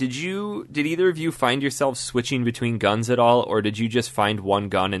combat. Did either of you find yourselves switching between guns at all, or did you just find one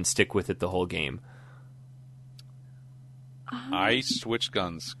gun and stick with it the whole game? I switched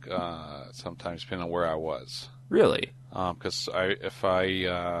guns sometimes depending on where I was. Really? Because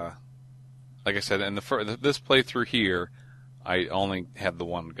like I said, in this playthrough here, I only had the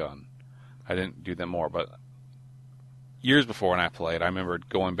one gun. I didn't do them more, but years before when I played, I remember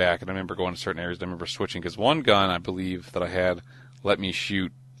going back, and I remember going to certain areas, and I remember switching, because one gun, I believe, that I had let me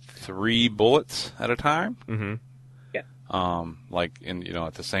shoot 3 bullets at a time. Mm-hmm. Yeah. Like,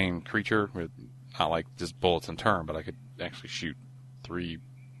 at the same creature, not like just bullets in turn, but I could actually shoot 3,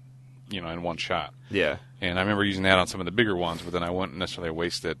 in one shot. Yeah. And I remember using that on some of the bigger ones, but then I wouldn't necessarily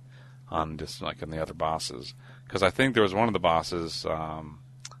waste it on just like on the other bosses. Because I think there was one of the bosses,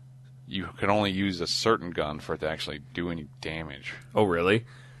 you could only use a certain gun for it to actually do any damage. Oh, really?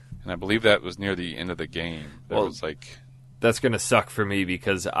 And I believe that was near the end of the game. Was like... That's going to suck for me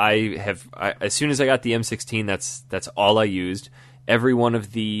because as soon as I got the M16, that's all I used. Every one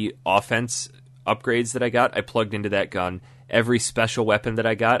of the offense upgrades that I got, I plugged into that gun. Every special weapon that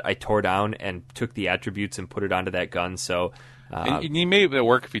I got, I tore down and took the attributes and put it onto that gun. So, and you made it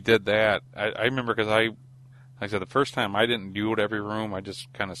work if you did that. I remember because like I said, the first time I didn't do it every room. I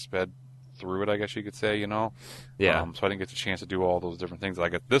just kind of sped through it, I guess you could say, Yeah. So I didn't get the chance to do all those different things.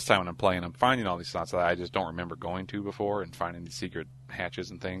 Like this time when I'm playing, I'm finding all these spots that I just don't remember going to before and finding these secret hatches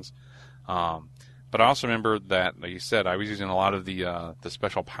and things. But I also remember that, like you said, I was using a lot of the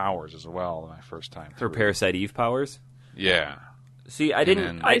special powers as well my first time For through. Parasite Eve powers? Yeah. See, I didn't.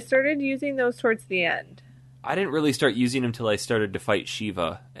 then- I started using those towards the end. I didn't really start using them until I started to fight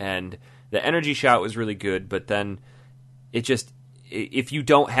Shiva, and the energy shot was really good. But then it just, if you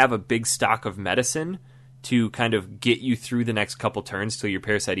don't have a big stock of medicine to kind of get you through the next couple turns till your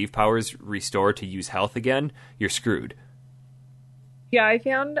Parasite Eve powers restore to use health again, you're screwed. Yeah, I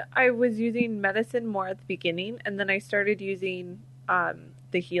found I was using medicine more at the beginning, and then I started using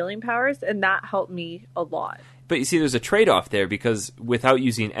the healing powers, and that helped me a lot. But you see, there's a trade-off there, because without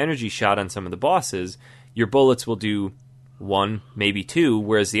using energy shot on some of the bosses, your bullets will do 1, maybe 2,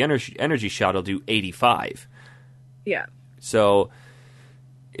 whereas the energy shot will do 85. Yeah. So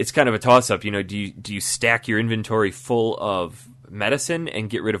it's kind of a toss-up. You know, do you stack your inventory full of medicine and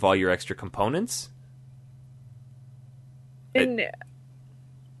get rid of all your extra components? And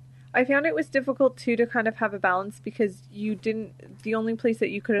I found it was difficult too to kind of have a balance, because the only place that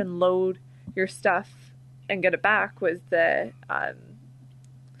you could unload your stuff and get it back was the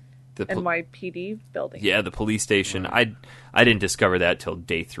NYPD building. Yeah, the police station. I didn't discover that till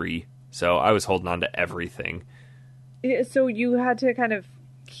day 3, so I was holding on to everything. So you had to kind of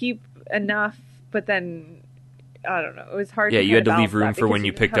keep enough, but then I don't know. It was hard. Yeah, to you had kind to of leave room balance that for when because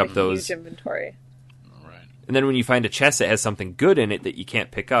you didn't picked have up a those- huge inventory. Right. And then when you find a chest that has something good in it that you can't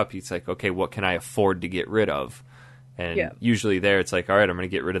pick up, it's like, okay, what can I afford to get rid of? And usually there, it's like, all right, I'm going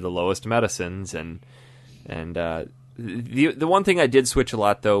to get rid of the lowest medicines. And the one thing I did switch a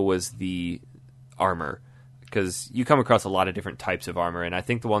lot, though, was the armor. Because you come across a lot of different types of armor, and I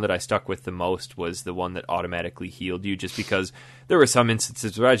think the one that I stuck with the most was the one that automatically healed you, just because there were some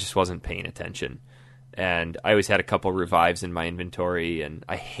instances where I just wasn't paying attention. And I always had a couple revives in my inventory, and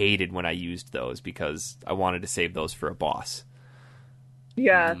I hated when I used those because I wanted to save those for a boss.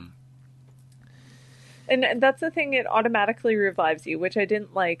 Yeah. And that's the thing, it automatically revives you, which I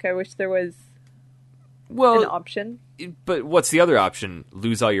didn't like. I wish there was an option. But what's the other option?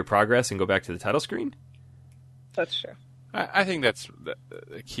 Lose all your progress and go back to the title screen? That's true. I think that's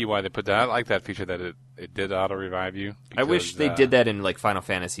the key why they put that. I like that feature that it did auto revive you. I wish they did that in like Final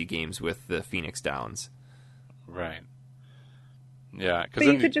Fantasy games with the Phoenix Downs. Right. Yeah, But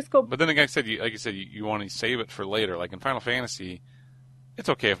you could just go. But then, like I said, you want to save it for later. Like in Final Fantasy, it's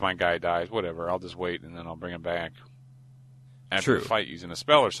okay if my guy dies. Whatever, I'll just wait and then I'll bring him back after the fight using a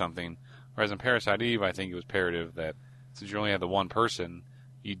spell or something. Whereas in Parasite Eve, I think it was imperative that since you only had the one person,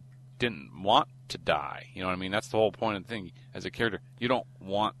 you didn't want to die. You know what I mean? That's the whole point of the thing. As a character, you don't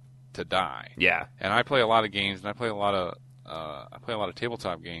want to die. Yeah. And I play a lot of games, and I play a lot of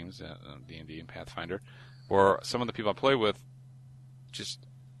tabletop games, D&D and Pathfinder, where some of the people I play with, just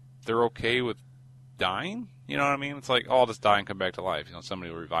they're okay with dying. You know what I mean? It's like, oh, I'll just die and come back to life. You know,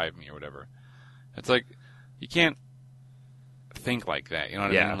 somebody will revive me or whatever. It's like you can't think like that. You know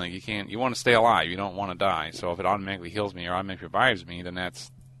what I mean? Like you want to stay alive. You don't want to die. So if it automatically heals me or automatically revives me, then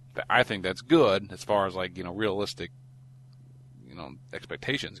I think that's good as far as like, you know, realistic, you know,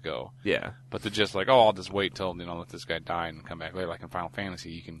 expectations go. Yeah. But to just like, oh, I'll just wait till, you know, let this guy die and come back later. Like in Final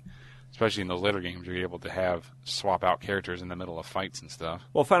Fantasy, you can, especially in those later games, you're able to swap out characters in the middle of fights and stuff.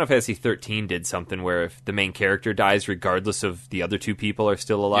 Well, Final Fantasy 13 did something where if the main character dies, regardless of the other two people are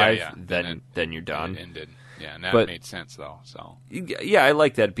still alive, then you're done. It ended. Yeah, and that made sense though. So yeah, I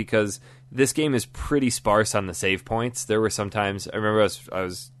like that because this game is pretty sparse on the save points. There were some times I remember I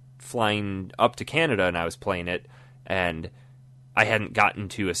was flying up to Canada and I was playing it, and I hadn't gotten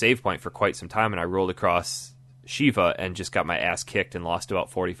to a save point for quite some time, and I rolled across Shiva and just got my ass kicked and lost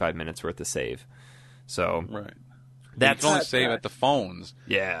about 45 minutes worth of save. So right, that's you can only save at the phones.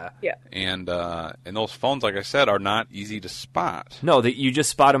 Yeah. And those phones, like I said, are not easy to spot. No, that you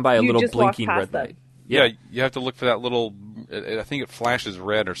just spot them by a little blinking red light. Yeah, you have to look for that little. I think it flashes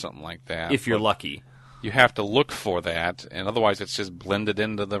red or something like that. If you're lucky. You have to look for that, and otherwise it's just blended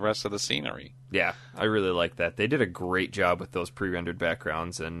into the rest of the scenery. Yeah, I really like that. They did a great job with those pre-rendered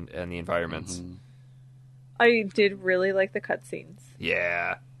backgrounds and the environments. Mm-hmm. I did really like the cutscenes.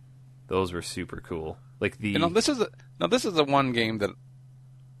 Yeah, those were super cool. Like the this is the one game that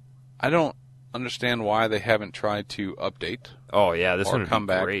I don't understand why they haven't tried to update. Oh yeah, this one would come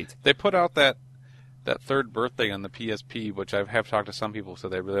be back. Great. They put out that third birthday on the PSP, which I have talked to some people, so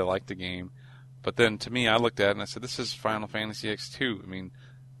they really liked the game. But then to me, I looked at it and I said, "This is Final Fantasy X2." I mean,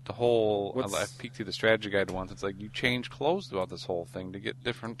 the whole I peeked through the strategy guide once. It's like you change clothes throughout this whole thing to get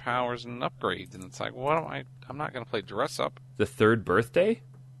different powers and upgrades, and it's like, what am I? I'm not going to play dress up. The third birthday.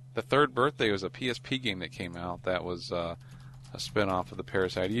 The third birthday was a PSP game that came out. That was a spin-off of the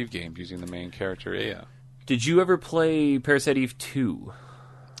Parasite Eve games using the main character Aya. Did you ever play Parasite Eve 2?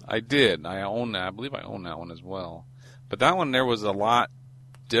 I did. I own that. I believe I own that one as well. But that one there was a lot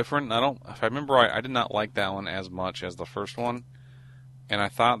different. If I remember right, I did not like that one as much as the first one. And I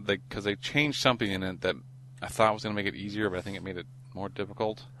thought that because they changed something in it that I thought was going to make it easier, but I think it made it more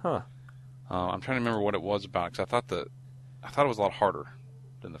difficult. Huh. I'm trying to remember what it was about because I thought it was a lot harder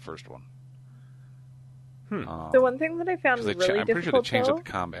than the first one. The one thing that I found really difficult, I'm pretty sure they changed up the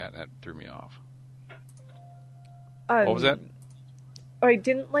combat. That threw me off. What was that? I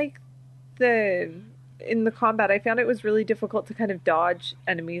didn't like in the combat. I found it was really difficult to kind of dodge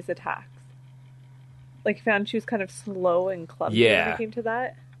enemies' attacks. Like, I found she was kind of slow and clumsy when it came to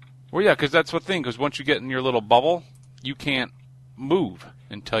that. Well, yeah, because that's the thing. Because once you get in your little bubble, you can't move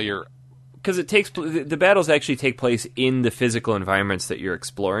until you're. Because the battles actually take place in the physical environments that you're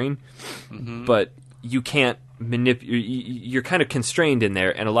exploring, but you can't manipulate. You're kind of constrained in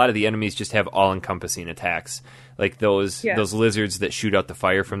there, and a lot of the enemies just have all-encompassing attacks, like those lizards that shoot out the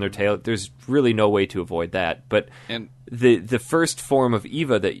fire from their tail. There's really no way to avoid that. But the first form of Eve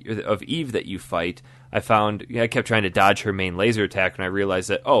that you fight, I found I kept trying to dodge her main laser attack, and I realized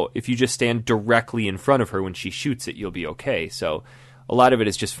that if you just stand directly in front of her when she shoots it, you'll be okay. So a lot of it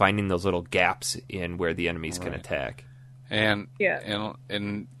is just finding those little gaps in where the enemies can attack. And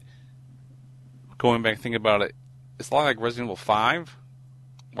going back thinking about it, it's a lot like Resident Evil 5,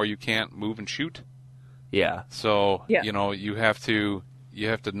 where you can't move and shoot. Yeah. So you have to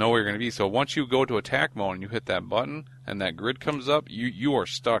know where you're going to be. So once you go to attack mode and you hit that button and that grid comes up, you are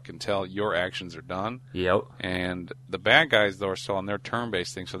stuck until your actions are done. Yep. And the bad guys though are still on their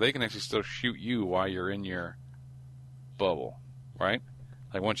turn-based thing, so they can actually still shoot you while you're in your bubble, right?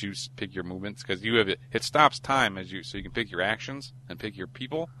 Like once you pick your movements, because it stops time so you can pick your actions and pick your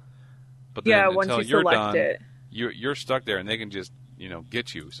people. But then once until you you're select done, it, you're stuck there, and they can just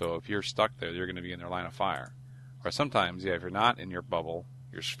get you. So if you're stuck there, you're going to be in their line of fire. Or sometimes, if you're not in your bubble,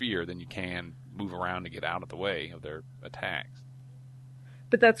 your sphere, then you can move around to get out of the way of their attacks.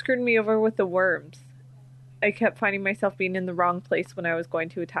 But that screwed me over with the worms. I kept finding myself being in the wrong place when I was going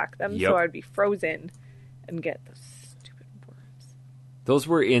to attack them, so I'd be frozen and get those stupid worms. Those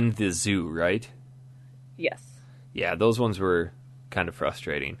were in the zoo, right? Yes. Yeah, those ones were kind of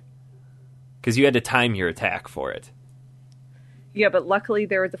frustrating. Because you had to time your attack for it. Yeah, but luckily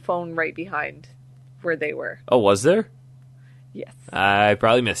there was a phone right behind where they were. Oh, was there? Yes. I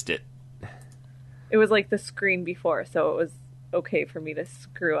probably missed it. It was like the screen before, so it was okay for me to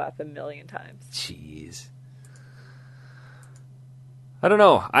screw up a million times. Jeez. I don't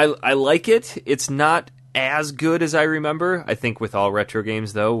know. I like it. It's not as good as I remember. I think with all retro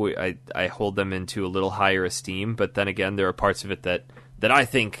games, though, I hold them into a little higher esteem. But then again, there are parts of it that I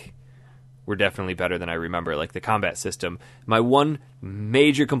think were definitely better than I remember, like the combat system. My one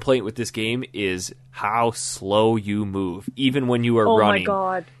major complaint with this game is how slow you move, even when you are running. Oh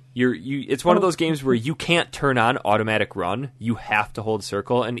my god. It's one of those games where you can't turn on automatic run. You have to hold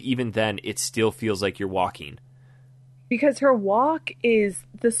circle, and even then, it still feels like you're walking. Because her walk is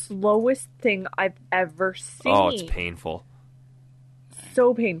the slowest thing I've ever seen. Oh, it's painful.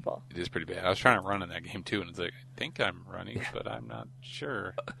 So painful. It is pretty bad. I was trying to run in that game, too, and it's like, I think I'm running, but I'm not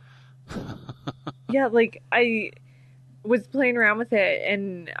sure. Yeah, like, I was playing around with it,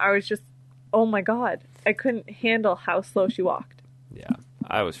 and I was just, oh my god. I couldn't handle how slow she walked. Yeah,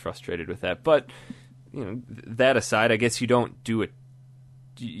 I was frustrated with that. But, that aside, I guess you don't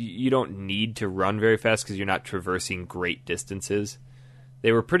need to run very fast because you're not traversing great distances.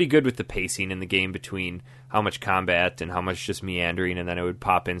 They were pretty good with the pacing in the game between how much combat and how much just meandering, and then it would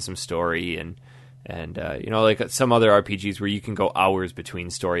pop in some story and like some other RPGs where you can go hours between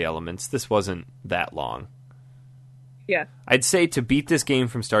story elements. This wasn't that long. Yeah. I'd say to beat this game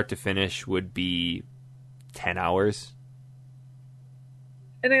from start to finish would be 10 hours.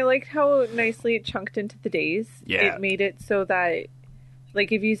 And I liked how nicely it chunked into the days. Yeah. It made it so that,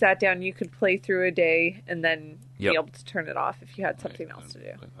 like, if you sat down, you could play through a day and then be able to turn it off if you had something else to do.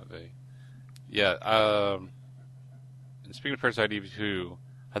 Yeah. And speaking of Parasite Eve 2,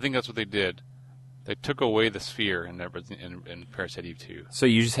 I think that's what they did. They took away the sphere in Parasite Eve 2. So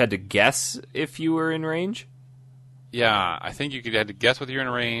you just had to guess if you were in range? Yeah, I think you had to guess whether you're in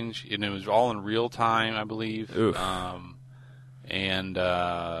range, and it was all in real time, I believe. Oof. And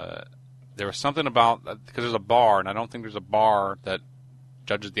there was something about, because there's a bar, and I don't think there's a bar that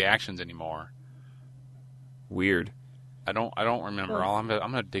judges the actions anymore. Weird. I don't remember. I'm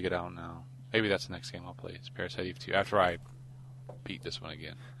gonna dig it out now. Maybe that's the next game I'll play. It's Parasite Eve 2 after I beat this one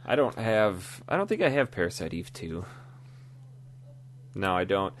again. I don't think I have Parasite Eve 2. No, I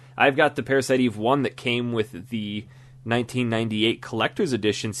don't. I've got the Parasite Eve 1 that came with the 1998 Collector's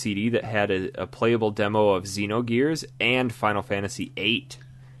Edition CD that had a playable demo of Xenogears and Final Fantasy VIII.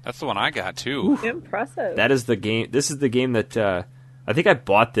 That's the one I got too. Impressive. That is the game. This is the game that I think I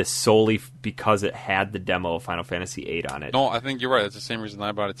bought this solely because it had the demo of Final Fantasy VIII on it. No, I think you're right. That's the same reason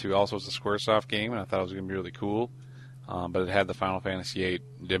I bought it too. Also, it's a SquareSoft game, and I thought it was going to be really cool. But it had the Final Fantasy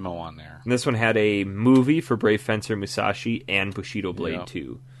VIII demo on there. And this one had a movie for Brave Fencer Musashi and Bushido Blade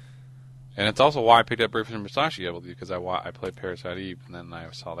 2. And it's also why I picked up Brave Fencer Musashi, I believe, because I played Parasite Eve, and then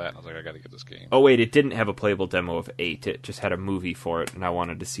I saw that, and I was like, I got to get this game. Oh, wait, it didn't have a playable demo of 8. It just had a movie for it, and I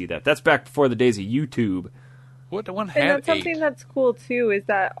wanted to see that. That's back before the days of YouTube. What one had And that's 8? something that's cool, too, is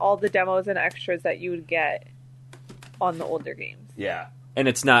that all the demos and extras that you would get on the older games. Yeah. And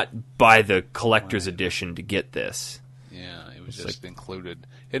it's not buy the collector's edition to get this. Yeah, it was just included.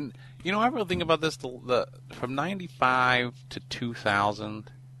 And, you know, I really think about this, from 95 to 2000,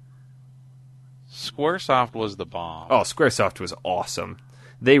 Squaresoft was the bomb. Oh, Squaresoft was awesome.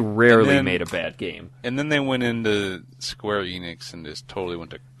 They rarely made a bad game. And then they went into Square Enix and just totally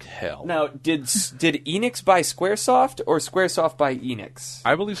went to hell. Now, did Enix buy Squaresoft or Squaresoft buy Enix?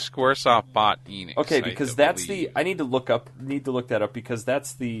 I believe Squaresoft bought Enix. Okay, because that's I need to look that up because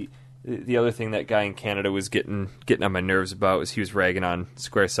that's the other thing that guy in Canada was getting on my nerves about was he was ragging on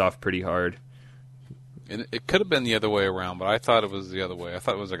Squaresoft pretty hard. And it could have been the other way around, but I thought it was the other way. I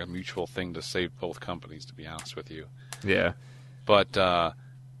thought it was like a mutual thing to save both companies, to be honest with you. Yeah. But,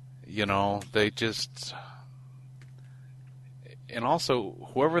 you know, they just... And also,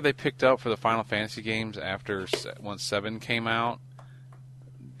 whoever they picked up for the Final Fantasy games once 7 came out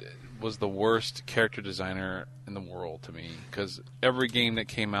was the worst character designer in the world to me. Because every game that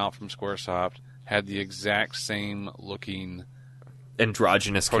came out from Squaresoft had the exact same looking...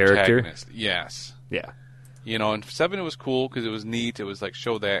 androgynous character? Yes. Yeah. You know, and 7 it was cool because it was neat. It was like,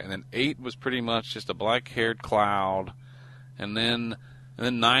 show that. And then 8 was pretty much just a black-haired Cloud. And then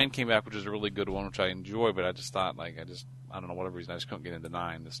 9 came back, which was a really good one, which I enjoy. But I just thought, like, I don't know, whatever reason, I just couldn't get into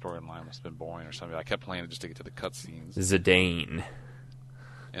 9. The storyline must have been boring or something. I kept playing it just to get to the cutscenes. Zidane.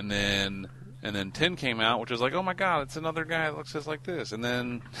 And then 10 came out, which was like, oh my god, it's another guy that looks just like this. And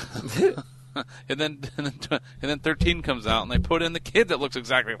then... and then 13 comes out, and they put in the kid that looks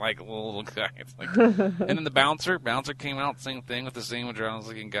exactly like a little guy. It's like, and then the bouncer came out, same thing with the same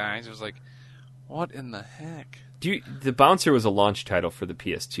androgynous-looking guys. It was like, what in the heck? The Bouncer was a launch title for the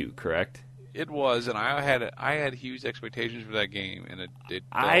PS2, correct? It was, and I had huge expectations for that game, and it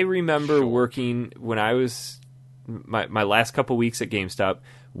I remember working when I was my last couple weeks at GameStop.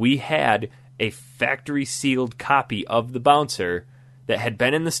 We had a factory sealed copy of the Bouncer that had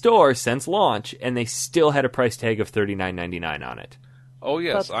been in the store since launch, and they still had a price tag of $39.99 on it. Oh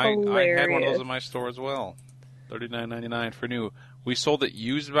yes, That's I had one of those hilarious. in my store as well. $39.99 for new. We sold it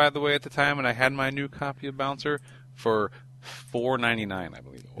used, by the way, at the time, and I had my new copy of Bouncer for $4.99, I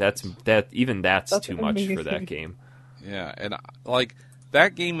believe it was. That's too much for amazing. that game. Yeah, and like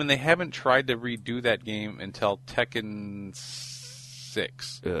that game, and they haven't tried to redo that game until Tekken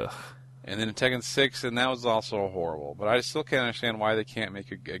 6. Ugh. And then Tekken 6, and that was also horrible. But I still can't understand why they can't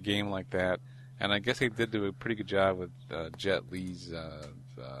make a game like that. And I guess they did do a pretty good job with Jet Li's,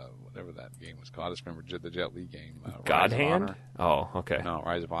 whatever that game was called. I just remember the Jet Li game. God Rise of Hand? Honor. Oh, okay. No,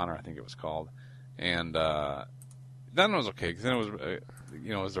 Rise of Honor, I think it was called. And that one was okay, because then it was,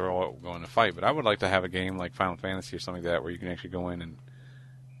 as they're all going to fight. But I would like to have a game like Final Fantasy or something like that where you can actually go in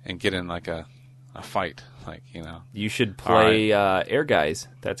and get in like a fight, like, You should play Air Guys.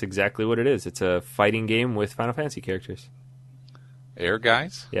 That's exactly what it is. It's a fighting game with Final Fantasy characters. Air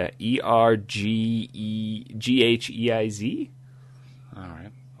Guys? Yeah, ERGHEIZ. All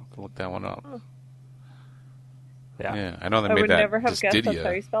right, I'll have to look that one up. Yeah, I know they I made would that never have guessed that's how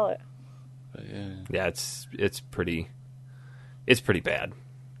Dissidia. you spell it. But yeah. yeah. It's pretty bad.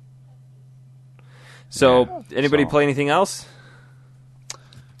 So, anybody play anything else?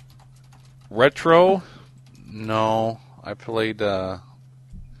 Retro? No. I played, I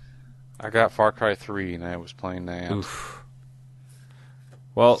got Far Cry 3, and I was playing that. Oof.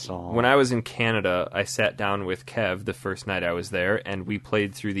 Well, So- when I was in Canada, I sat down with Kev the first night I was there, and we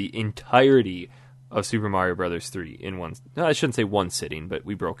played through the entirety of Super Mario Brothers 3 in one... No, I shouldn't say one sitting, but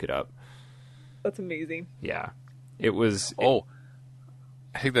we broke it up. That's amazing. Yeah. It was... Oh,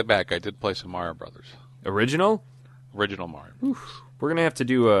 I take that back. I did play some Mario Brothers. Original? Original Mario. We're going to have to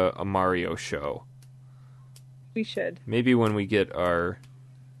do a Mario show. We should. Maybe when we get our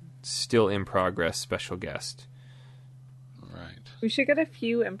still in progress special guest. Right. We should get a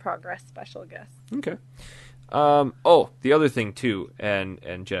few in progress special guests. Okay. The other thing too,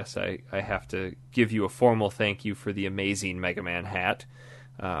 and Jess, I have to give you a formal thank you for the amazing Mega Man hat.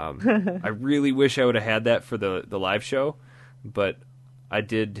 I really wish I would have had that for the live show, but I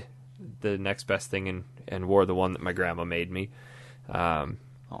did the next best thing and wore the one that my grandma made me.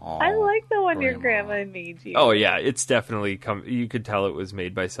 Aw, I like the one your grandma. grandma made you. Oh yeah, it's definitely you could tell it was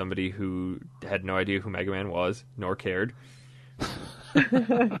made by somebody who had no idea who Mega Man was, nor cared.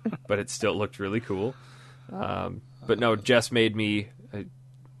 But it still looked really cool. But no, Jess made me.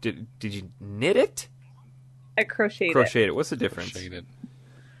 Did you knit it? I crocheted it. Crocheted it. What's the difference? Shaded.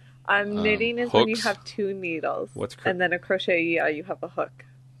 Knitting is when you hooks. have two needles. What's and then a crochet, you have a hook.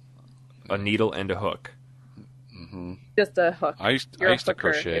 A needle and a hook. Just a hook. I used You're a to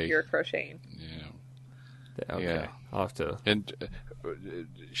hooker crochet. if you're crocheting. Yeah. Okay, Yeah. I'll have to. And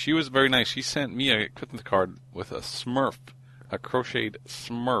she was very nice. She sent me a Christmas card with a crocheted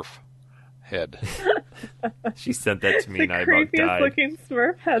Smurf head. She sent that to me, The and I about creepiest died. looking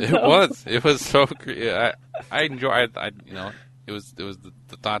Smurf head. It though. was. It was so. I enjoyed. It was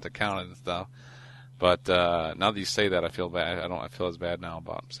the thought that counted and stuff. But now that you say that, I feel bad. I feel as bad now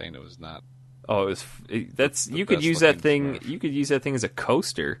about saying it was not. Oh, that's The you could best use that looking thing. Smurf. You could use that thing as a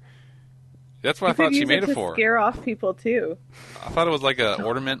coaster. That's what You I thought could she use made it it to for. scare off people too. I thought it was like an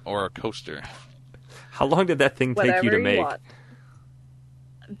ornament or a coaster. How long did that thing take Whatever you to make? want.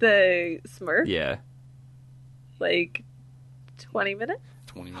 The Smurf, Yeah. like 20 minutes.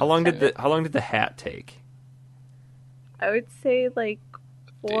 20 How long minutes. did the hat take? I would say like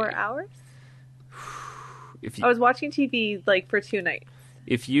 4 Day. hours. If I you was watching TV like for 2 nights.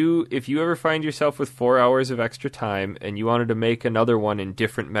 if you ever find yourself with 4 hours of extra time and you wanted to make another one in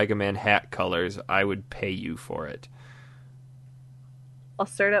different Mega Man hat colors, I would pay you for it. I'll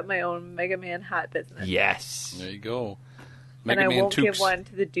start up my own Mega Man hat business. Yes. There you go. And Mega I Man won't give Toupes. one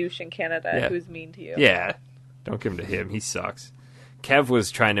to the douche in Canada Yeah. who's mean to you. Yeah. Don't give him to him. He sucks. Kev was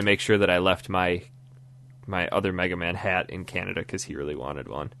trying to make sure that I left my other Mega Man hat in Canada because he really wanted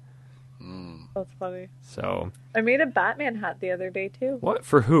one. That's funny. So I made a Batman hat the other day too. what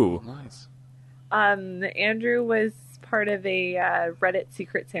for who? Nice. Andrew was part of a Reddit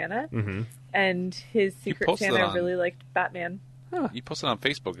Secret Santa, Mm-hmm. and his Secret posted Santa on- really liked Batman. You posted on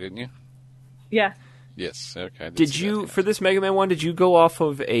Facebook, didn't you? Yeah, Yes. Okay. I Did see you that. for this Mega Man one? Did you go off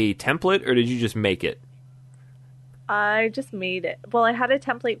of a template or did you just make it? I just made it. Well, I had a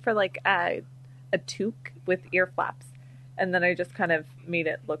template for like a toque with ear flaps, and then I just kind of made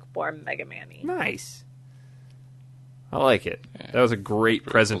it look more Mega Man-y. Nice. I like it. Yeah. That was a great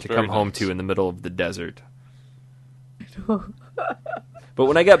present to very come home nice. to in the middle of the desert. But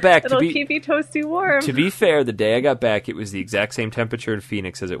when I got back, It'll keep you toasty warm. to be fair, the day I got back, it was the exact same temperature in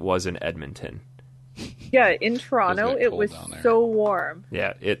Phoenix as it was in Edmonton. Yeah, in Toronto, It was it cold was down there. so warm.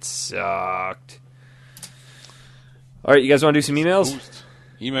 Yeah, it sucked. All right, you guys want to do some emails? Boost.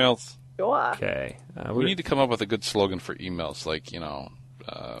 Emails. Sure. Okay. We need to come up with a good slogan for emails, like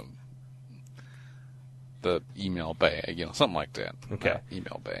the email bag, something like that. Okay. Not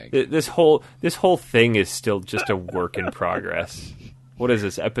email bag. This whole thing is still just a work in progress. What is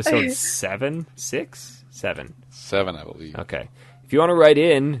this? Episode 7? 6? 7. 7, I believe. Okay. If you want to write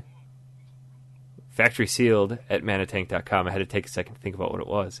in, factory sealed at manatank.com. I had to take a second to think about what it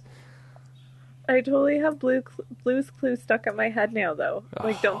was. I totally have Blue's Clues stuck in my head now, though.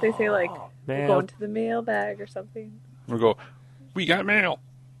 Like, don't they say, like, man. we're going to the mail bag or something? We'll go, we got mail.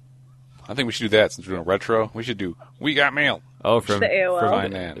 I think we should do that since we're doing retro. We should do, we got mail. Oh, from The AOL? from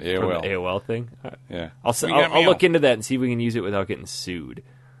Find that, from AOL. the AOL thing. Yeah. I'll We got mail. look into that and see if we can use it without getting sued.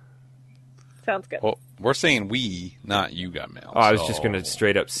 Sounds good. Well, we're saying we, not you got mail. Oh, I was so- just going to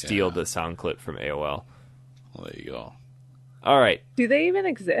straight up steal yeah. the sound clip from AOL. Well, there you go. All right. Do they even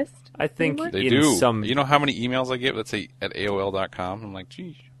exist? I think anymore? They in do. some You know how many emails I get, let's say, at AOL.com? I'm like,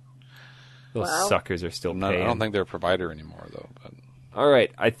 geez. those Wow. suckers are still I paying. don't think they're a provider anymore, though. But All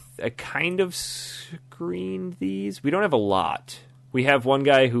right, I kind of screened these. We don't have a lot. We have one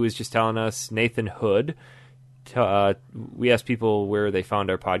guy who was just telling us, Nathan Hood. We asked people where they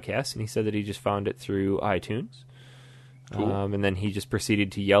found our podcast, and he said that he just found it through iTunes. Cool. And then he just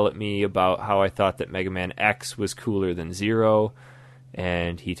proceeded to yell at me about how I thought that Mega Man X was cooler than Zero,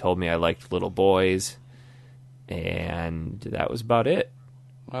 and he told me I liked little boys, and that was about it.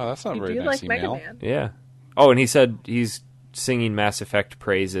 wow, that's not a You very do nice like Mega email. Man. Yeah. Oh, and he said he's singing Mass Effect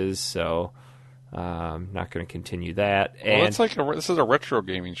praises, so not going to continue that. Well, And it's like this is a retro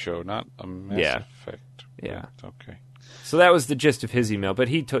gaming show, not a Mass Yeah. Effect. Yeah. Okay. so that was the gist of his email, but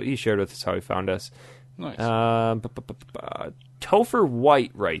he shared with us how he found us. Nice. Topher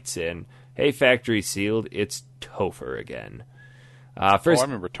White writes in, "Hey, Factory Sealed, it's Topher again." First, I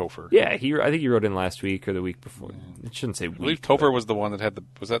remember Topher. yeah, I think he wrote in last week or the week before. It shouldn't say I believe week. Topher was the one that had the.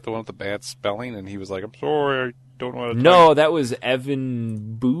 Was that the one with the bad spelling? And he was like, "I'm sorry, I don't know how to." No, that was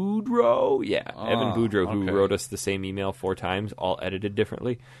Evan Boudreau. Yeah, Evan Oh, Boudreau, who okay. wrote us the same email 4 times, all edited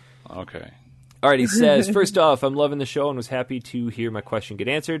differently. type." Okay. All right, he says, first off, I'm loving the show and was happy to hear my question get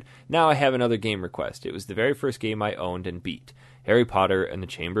answered. Now I have another game request. It was the very first game I owned and beat, Harry Potter and the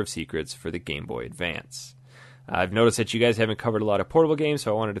Chamber of Secrets for the Game Boy Advance. I've noticed that you guys haven't covered a lot of portable games,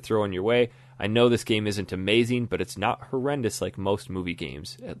 so I wanted to throw in your way. I know this game isn't amazing, but it's not horrendous like most movie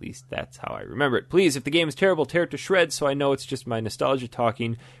games. At least that's how I remember it. Please, if the game is terrible, tear it to shreds so I know it's just my nostalgia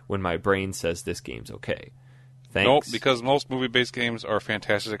talking when my brain says this game's okay. Thanks. Nope, because most movie-based games are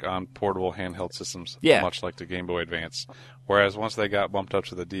fantastic on portable handheld systems, much like the Game Boy Advance. Whereas once they got bumped up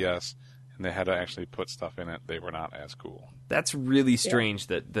to the DS and they had to actually put stuff in it, they were not as cool. That's really strange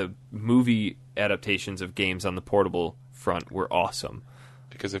that the movie adaptations of games on the portable front were awesome.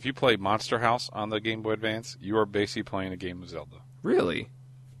 Because if you play Monster House on the Game Boy Advance, you are basically playing a game of Zelda. Really?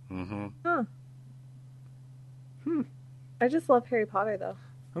 Mm-hmm. Huh. I just love Harry Potter, though.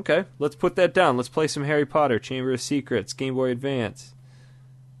 Okay, let's put that down. Let's play some Harry Potter, Chamber of Secrets, Game Boy Advance.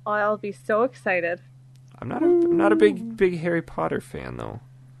 Oh, I'll be so excited. I'm not a big Harry Potter fan though.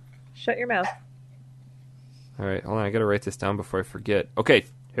 Shut your mouth. All right, hold on. I got to write this down before I forget. Okay,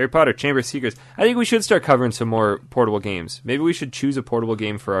 Harry Potter, Chamber of Secrets. I think we should start covering some more portable games. Maybe we should choose a portable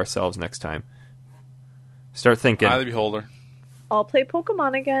game for ourselves next time. Start thinking. Eye of the Beholder. I'll play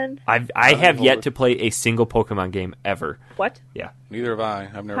Pokemon again. I have yet to play a single Pokemon game ever. What? Yeah. Neither have I.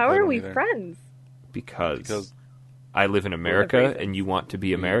 I've never How played are one we either. friends? Because I live in America and you want to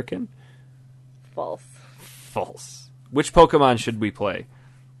be American? False. False. Which Pokemon should we play?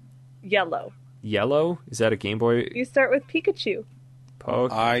 Yellow. Yellow? Is that a Game Boy? You start with Pikachu.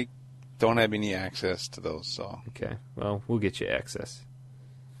 I don't have any access to those, so. Okay. Well, we'll get you access.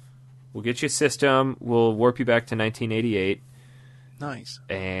 We'll get you a system. We'll warp you back to 1988. Nice.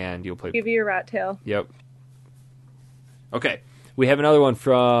 And you'll play. Give you a rat tail. Yep. Okay. We have another one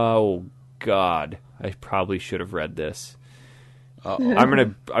from. Oh God, I probably should have read this.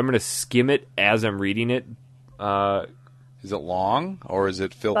 I'm gonna skim it as I'm reading it. Is it long or is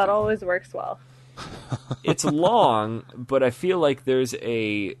it filthy? That always works well. It's long, but I feel like there's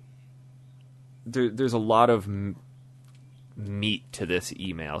a lot of meat to this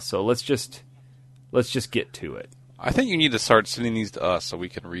email. So let's just get to it. I think you need to start sending these to us so we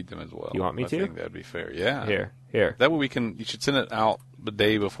can read them as well. You want me to? I think that'd be fair. Yeah. Here. That way we can. You should send it out the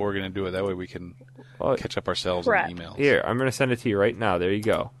day before we're going to do it. That way we can catch up ourselves in emails. Here, I'm going to send it to you right now. There you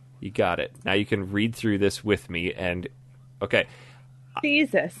go. You got it. Now you can read through this with me. And okay,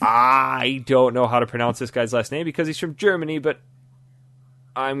 Jesus. I don't know how to pronounce this guy's last name because he's from Germany, but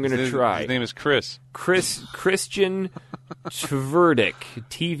I'm going to try. His name is Chris. Christian Tvrdak,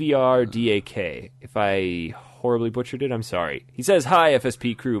 Tvrdak. If I horribly butchered it, I'm sorry. He says, "Hi,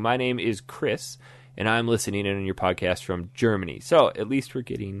 FSP crew. My name is Chris, and I'm listening in on your podcast from Germany. So at least we're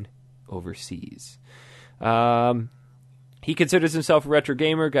getting overseas." He considers himself a retro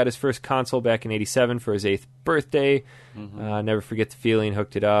gamer, got his first console back in 87 for his 8th birthday. Never forget the feeling,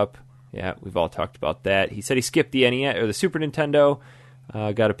 hooked it up. Yeah, we've all talked about that. He said he skipped the NES or the Super Nintendo,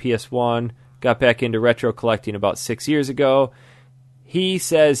 got a PS1, got back into retro collecting about 6 years ago. He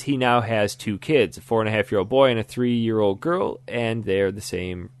says he now has 2 kids, a 4.5-year-old boy and a 3-year-old girl, and they're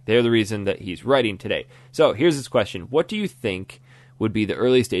the reason that he's writing today. So here's his question. What do you think would be the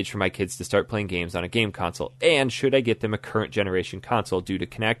earliest age for my kids to start playing games on a game console? And should I get them a current generation console due to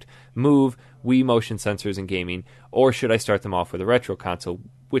Kinect, Move, Wii motion sensors, and gaming? Or should I start them off with a retro console,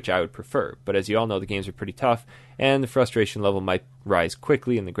 which I would prefer? But as you all know, the games are pretty tough, and the frustration level might rise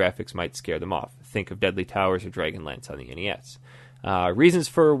quickly, and the graphics might scare them off. Think of Deadly Towers or Dragonlance on the NES. Reasons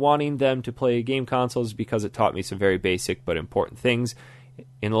for wanting them to play game consoles because it taught me some very basic but important things.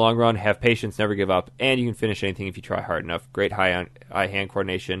 In the long run, have patience, never give up, and you can finish anything if you try hard enough. Great eye-hand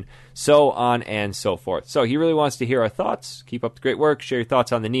coordination, so on and so forth. So he really wants to hear our thoughts. Keep up the great work. Share your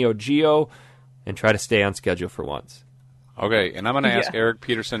thoughts on the Neo Geo, and try to stay on schedule for once. Okay, and I'm going to ask Eric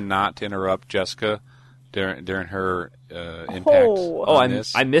Peterson not to interrupt Jessica during her impact on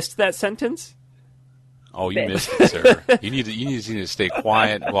this. I missed that sentence? Oh, you missed it, sir. You need to stay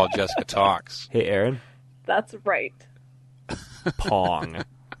quiet while Jessica talks. Hey, Aaron. That's right. Pong.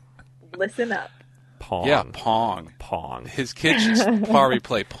 Listen up. Pong. Yeah, Pong. Pong. His kids should probably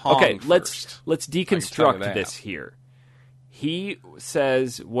play Pong Okay, first. let's deconstruct this here. He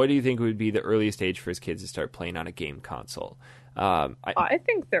says, what do you think would be the earliest age for his kids to start playing on a game console? I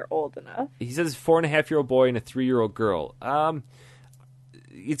think they're old enough. He says 4.5-year-old boy and a 3-year-old girl.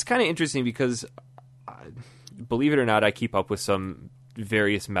 It's kind of interesting because, believe it or not, I keep up with some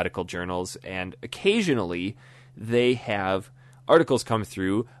various medical journals, and occasionally they have articles come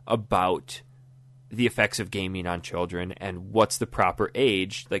through about the effects of gaming on children and what's the proper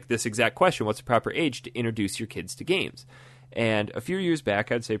age, like this exact question, what's the proper age to introduce your kids to games? And a few years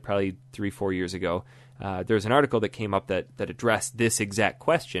back, I'd say probably 3-4 years ago, there was an article that came up that addressed this exact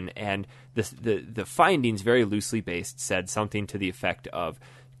question, and the findings, very loosely based, said something to the effect of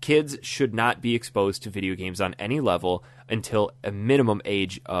kids should not be exposed to video games on any level until a minimum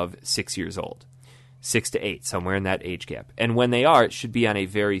age of 6 years old. 6 to 8, somewhere in that age gap. And when they are, it should be on a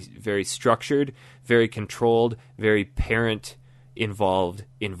very, very structured, very controlled, very parent-involved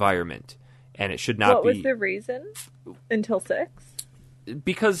environment. And it should not What be... was the reason? Until 6?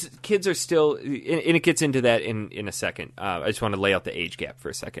 Because kids are still... And it gets into that in a second. I just want to lay out the age gap for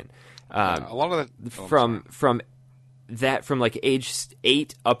a second. A lot of that... From like age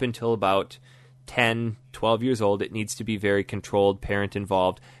 8 up until about 10, 12 years old, it needs to be very controlled,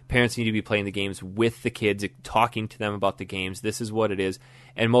 parent-involved. Parents need to be playing the games with the kids, talking to them about the games. This is what it is.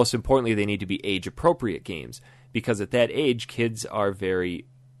 And most importantly, they need to be age-appropriate games. Because at that age, kids are very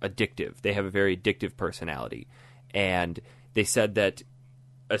addictive. They have a very addictive personality. And they said that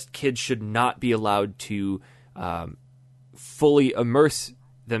a kid should not be allowed to fully immerse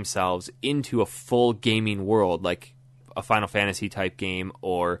themselves into a full gaming world, like a Final Fantasy type game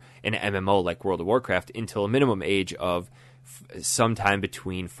or an MMO like World of Warcraft, until a minimum age of sometime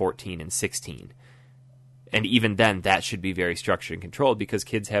between 14 and 16. And even then, that should be very structured and controlled, because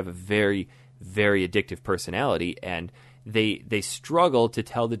kids have a very, very addictive personality, and they struggle to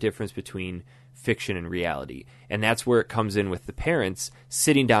tell the difference between fiction and reality. And that's where it comes in with the parents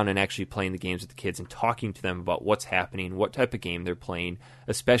sitting down and actually playing the games with the kids and talking to them about what's happening, what type of game they're playing,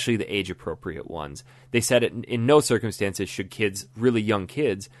 especially the age-appropriate ones. They said in no circumstances should kids, really young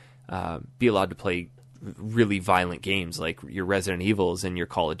kids, be allowed to play really violent games like your Resident Evils and your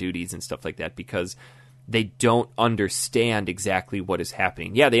Call of Duties and stuff like that, because they don't understand exactly what is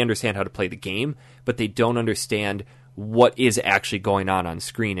happening. Yeah, they understand how to play the game, but they don't understand what is actually going on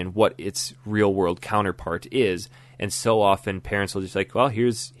screen and what its real-world counterpart is. And so often parents will just like, well,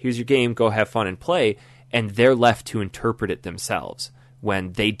 here's your game, go have fun and play, and they're left to interpret it themselves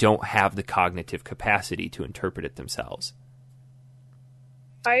when they don't have the cognitive capacity to interpret it themselves.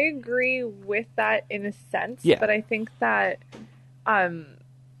 I agree with that in a sense, Yeah. but I think that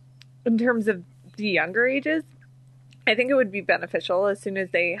in terms of the younger ages, I think it would be beneficial as soon as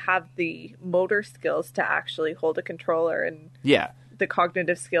they have the motor skills to actually hold a controller and Yeah. the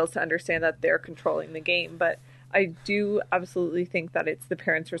cognitive skills to understand that they're controlling the game. But I do absolutely think that it's the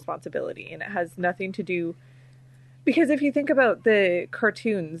parents' responsibility, and it has nothing to do... Because if you think about the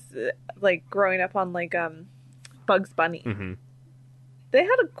cartoons, like growing up on like Bugs Bunny, Mm-hmm. they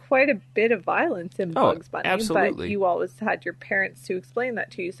had quite a bit of violence in Bugs Bunny, absolutely. but you always had your parents to explain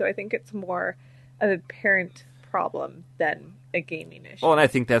that to you. So I think it's more of a parent problem than a gaming issue. Well, and I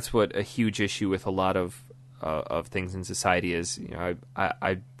think that's what a huge issue with a lot of things in society is. You know,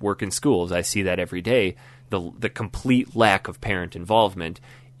 I work in schools. I see that every day. The complete lack of parent involvement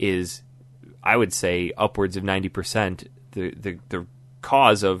is, I would say, upwards of 90%. The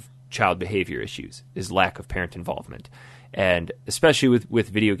cause of child behavior issues is lack of parent involvement. And especially with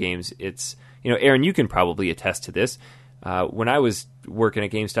video games, it's, you know, Aaron, you can probably attest to this. When I was working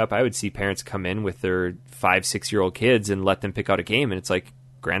at GameStop, I would see parents come in with their 5-6-year-old kids and let them pick out a game, and it's like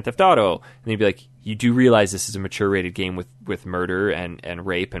Grand Theft Auto. And they'd be like, you do realize this is a mature rated game with murder and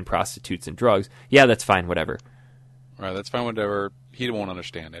rape and prostitutes and drugs. Yeah, that's fine, whatever. Right, that's fine, whatever. He won't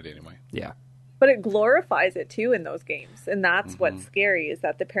understand it anyway. Yeah. But it glorifies it too in those games, and that's what's scary, is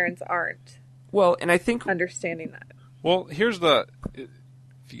that the parents aren't Well, and I think... understanding that. Well, here's the... If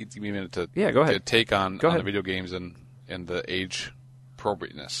you could give me a minute to, go ahead. to take on Go ahead. the video games and the age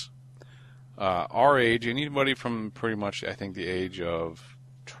appropriateness. Our age, anybody from pretty much, I think, the age of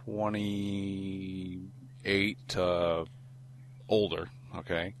 28 to older,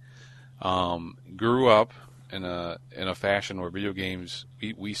 okay, grew up in a fashion where video games,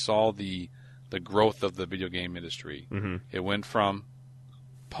 we saw the growth of the video game industry. Mm-hmm. It went from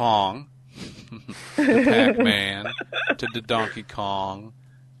Pong to Pac-Man to the Donkey Kong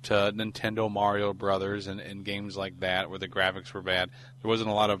to Nintendo Mario Brothers and games like that where the graphics were bad. There wasn't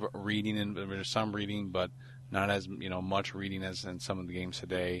a lot of reading, and there's some reading, but not as much reading as in some of the games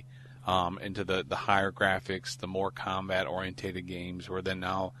today. Into the higher graphics, the more combat orientated games, where then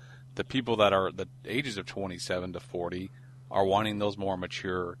now the people that are the ages of 27 to 40 are wanting those more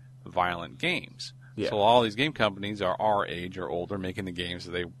mature, violent games. Yeah. So all these game companies are our age or older, making the games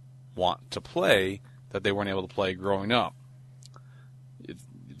that they want to play that they weren't able to play growing up.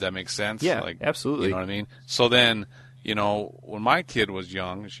 That makes sense? Yeah, absolutely. You know what I mean? So then, when my kid was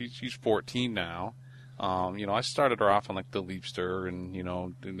young, she's 14 now. I started her off on like the Leapster and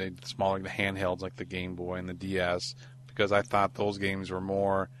the smaller the handhelds like the Game Boy and the DS, because I thought those games were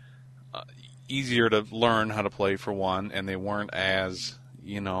more easier to learn how to play for one, and they weren't as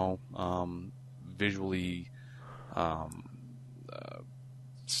visually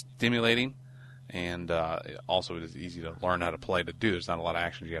stimulating, and also it is easy to learn how to play to do. There's not a lot of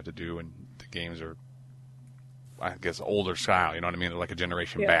actions you have to do, and the games are, I guess, older style. You know what I mean? They're like a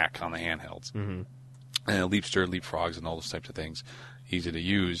generation back on the handhelds. Mm-hmm. And leapfrogs and all those types of things, easy to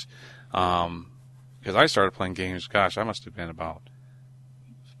use. Because I started playing games, gosh, I must have been about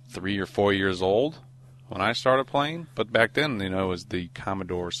 3 or 4 years old when I started playing. But back then, it was the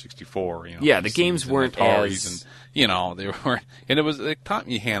Commodore 64. Yeah, the games weren't Ataris as... And, they weren't... And it taught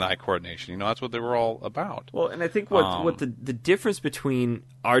me hand-eye coordination. That's what they were all about. Well, and I think what the difference between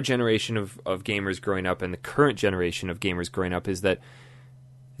our generation of gamers growing up and the current generation of gamers growing up is that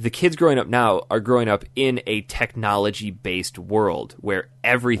the kids growing up now are growing up in a technology-based world where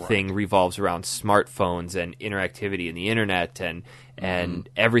everything revolves around smartphones and interactivity and the internet and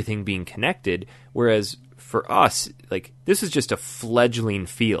everything being connected. Whereas for us, like, this is just a fledgling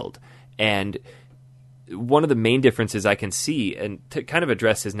field. And one of the main differences I can see, and to kind of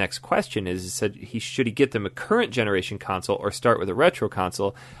address his next question, is said should he get them a current generation console or start with a retro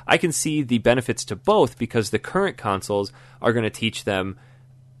console? I can see the benefits to both because the current consoles are going to teach them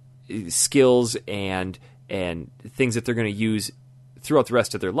skills and things that they're going to use throughout the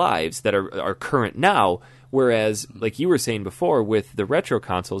rest of their lives that are current now, whereas, like you were saying before, with the retro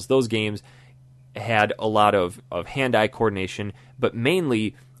consoles, those games had a lot of hand-eye coordination, but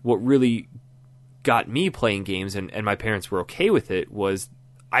mainly what really got me playing games, and my parents were okay with it, was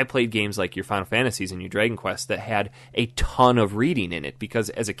I played games like your Final Fantasies and your Dragon Quest that had a ton of reading in it, because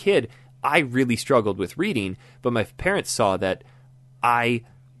as a kid, I really struggled with reading, but my parents saw that I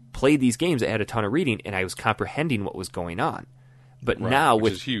played these games that had a ton of reading, and I was comprehending what was going on. But now,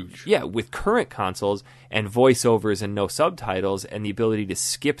 which is huge. With current consoles and voiceovers and no subtitles and the ability to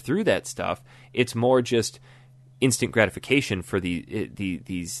skip through that stuff, it's more just instant gratification for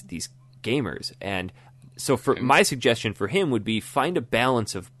these gamers. And so, for my suggestion for him would be find a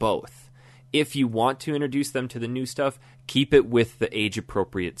balance of both. If you want to introduce them to the new stuff, keep it with the age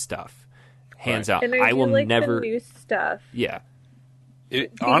appropriate stuff. Hands out. And I will like never the new stuff. Yeah.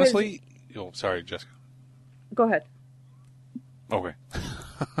 Honestly, sorry, Jessica. Go ahead. Okay.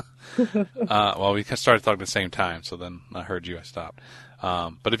 Well, we started talking at the same time, so then I heard you. I stopped.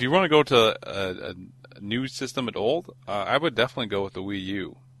 But if you want to go to a new system at old, I would definitely go with the Wii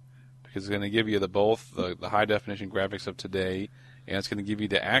U, because it's going to give you both the high definition graphics of today, and it's going to give you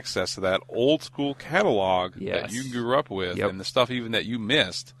the access to that old school catalog that you grew up with, and the stuff even that you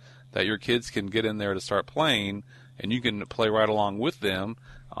missed that your kids can get in there to start playing. And you can play right along with them,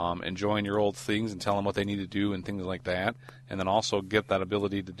 enjoying your old things and tell them what they need to do and things like that. And then also get that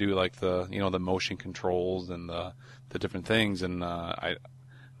ability to do like the motion controls and the different things. And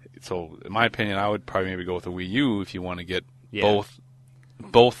so in my opinion, I would probably maybe go with the Wii U if you want to get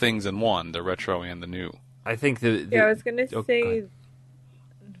both things in one, the retro and the new. I think I was gonna say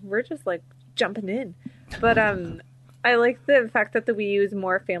we're just like jumping in, but I like the fact that the Wii U is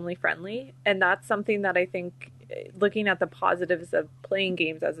more family friendly, and that's something that I think, looking at the positives of playing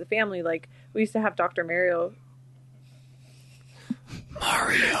games as a family, like we used to have Dr. Mario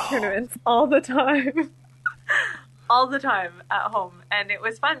tournaments all the time at home, and it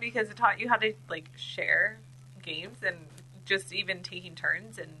was fun because it taught you how to like share games and just even taking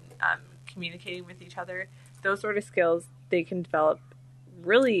turns and communicating with each other. Those sort of skills they can develop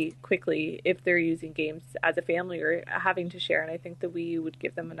really quickly if they're using games as a family or having to share, and I think the Wii U would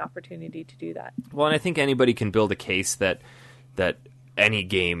give them an opportunity to do that. Well, and I think anybody can build a case that any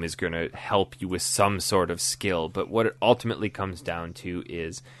game is going to help you with some sort of skill, but what it ultimately comes down to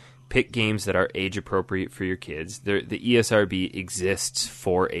is pick games that are age appropriate for your kids. The ESRB exists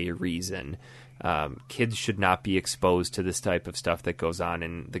for a reason. Kids should not be exposed to this type of stuff that goes on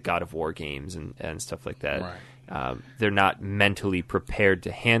in the God of War games and stuff like that. Right. They're not mentally prepared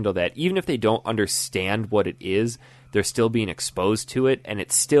to handle that. Even if they don't understand what it is, they're still being exposed to it, and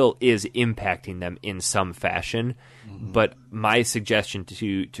it still is impacting them in some fashion. Mm-hmm. But my suggestion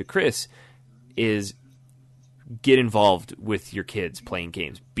to Chris is get involved with your kids playing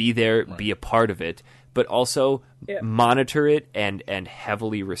games. Be there, be a part of it, but also monitor it and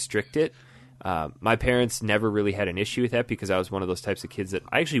heavily restrict it. My parents never really had an issue with that because I was one of those types of kids that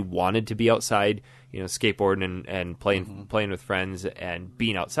I actually wanted to be outside, skateboarding and playing with friends and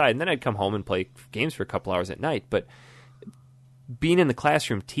being outside. And then I'd come home and play games for a couple hours at night. But being in the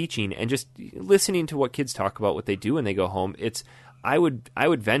classroom teaching and just listening to what kids talk about, what they do when they go home, I would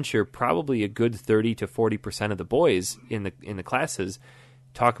venture probably a good 30 to 40% of the boys in the classes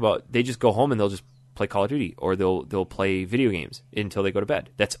talk about they just go home and they'll just play Call of Duty or they'll play video games until they go to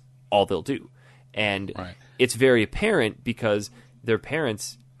bed. That's all they'll do. And Right. it's very apparent because their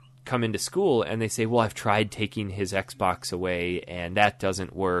parents come into school and they say, well, I've tried taking his Xbox away and that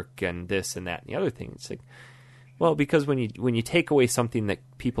doesn't work and this and that and the other thing. It's like, well, because when you take away something that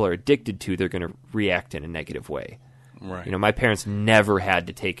people are addicted to, they're going to react in a negative way. Right. You know, my parents never had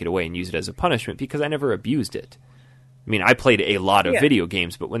to take it away and use it as a punishment because I never abused it. I mean, I played a lot of video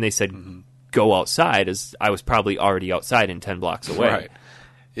games, but when they said go outside, as I was probably already outside and 10 blocks away. Right.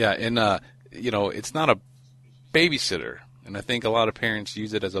 Yeah, and it's not a babysitter, and I think a lot of parents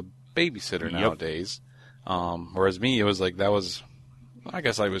use it as a babysitter nowadays. Whereas me, it was like I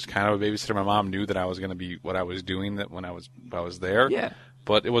guess I was kind of a babysitter. My mom knew that I was going to be what I was doing that when I was there. Yeah.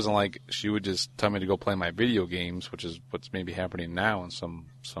 But it wasn't like she would just tell me to go play my video games, which is what's maybe happening now in some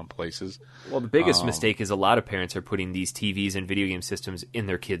places. Well, the biggest mistake is a lot of parents are putting these TVs and video game systems in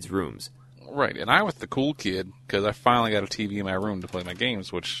their kids' rooms. Right, and I was the cool kid because I finally got a TV in my room to play my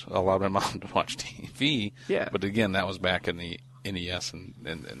games, which allowed my mom to watch TV. Yeah. But again, that was back in the NES and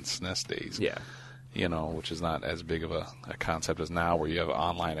SNES days. Yeah. You know, which is not as big of a concept as now where you have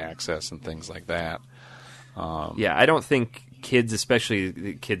online access and things like that. Yeah, I don't think kids, especially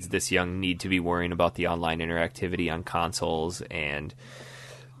the kids this young, need to be worrying about the online interactivity on consoles and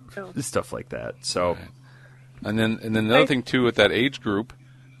stuff like that. So, Right. And then another thing too with that age group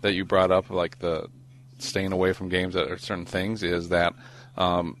that you brought up, like the staying away from games that are certain things, is that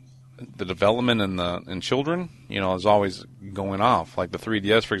the development in children, is always going off. Like the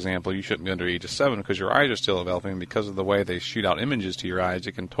 3DS, for example, you shouldn't be under the age of 7 because your eyes are still developing. Because of the way they shoot out images to your eyes,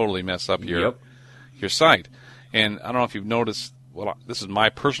 it can totally mess up your sight. And I don't know if you've noticed. Well, this is my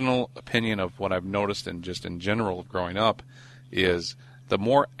personal opinion of what I've noticed, and just in general of growing up, is the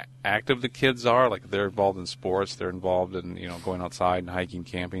more active the kids are, like they're involved in sports, they're involved in going outside and hiking,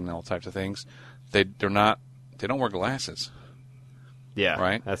 camping, and all types of things. They don't wear glasses. yeah,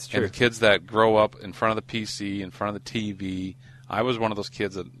 Right? that's true. And the kids that grow up in front of the PC, in front of the TV, I was one of those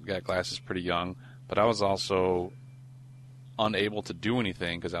kids that got glasses pretty young, but I was also unable to do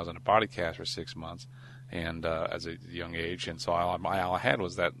anything because I was in a body cast for 6 months and as a young age, and so all I had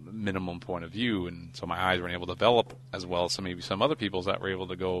was that minimum point of view, and so my eyes weren't able to develop as well as maybe some other people's that were able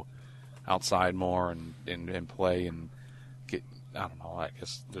to go outside more and play and get, I don't know, I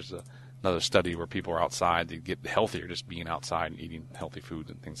guess there's another study where people are outside, they get healthier just being outside and eating healthy foods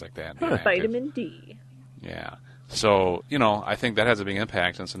and things like that. And Vitamin D. Yeah. So, I think that has a big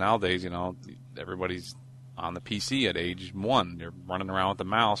impact. And so nowadays, everybody's on the PC at age 1. They're running around with the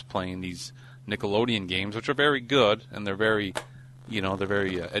mouse playing these Nickelodeon games, which are very good, and they're very,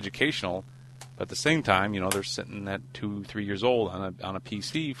 educational. But at the same time, they're sitting at 2-3 years old on a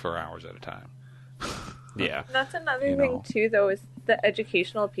PC for hours at a time. Yeah. That's another thing, too, though, is the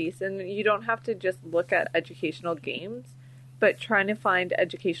educational piece. And you don't have to just look at educational games, but trying to find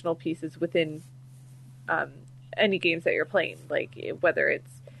educational pieces within any games that you're playing, like whether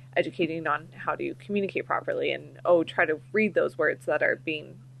it's educating on how to communicate properly and, try to read those words that are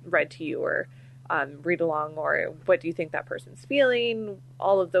being read to you, or read along, or what do you think that person's feeling.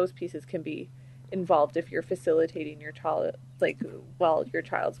 All of those pieces can be involved if you're facilitating your child, while your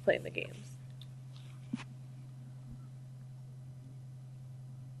child's playing the games.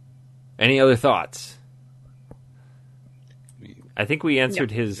 Any other thoughts? I think we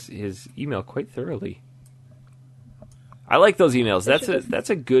answered his email quite thoroughly. I like those emails. That's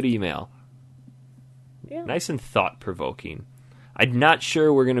a good email. Yeah. Nice and thought-provoking. I'm not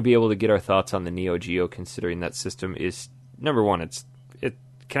sure we're going to be able to get our thoughts on the Neo Geo, considering that system is, number one,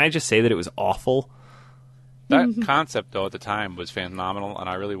 can I just say that it was awful? That concept, though, at the time was phenomenal, and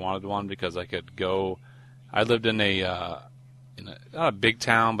I really wanted one because I could go. I lived in not a big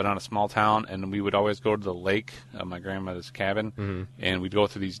town, but not a small town, and we would always go to the lake, my grandmother's cabin, and we'd go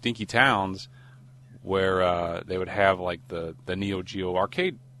through these dinky towns where they would have like the Neo Geo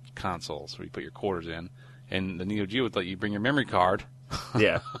arcade consoles where you put your quarters in, and the Neo Geo would let you bring your memory card.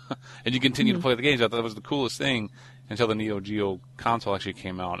 Yeah. And you continue to play the games. I thought that was the coolest thing until the Neo Geo console actually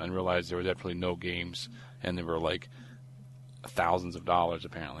came out and realized there was definitely no games, and they were like thousands of dollars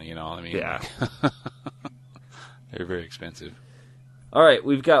apparently, you know what I mean? Yeah. They're very expensive. All right,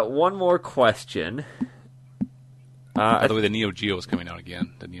 we've got one more question. By the way, the Neo Geo is coming out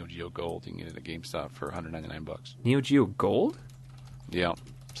again. The Neo Geo Gold. You can get it at GameStop for $199. Neo Geo Gold? Yeah.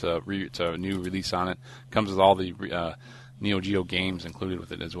 It's a new release on it. Comes with all the Neo Geo games included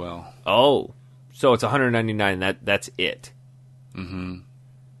with it as well. Oh, so it's $199. That's it. Mm-hmm.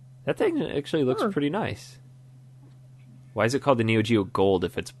 That thing actually looks pretty nice. Why is it called the Neo Geo Gold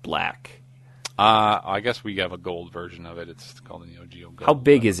if it's black? I guess we have a gold version of it. It's called the Neo Geo Gold. How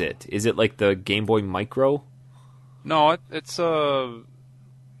big is it? Is it like the Game Boy Micro? No, it's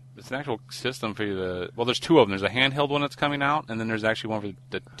it's an actual system for you to. Well, there's two of them. There's a handheld one that's coming out, and then there's actually one for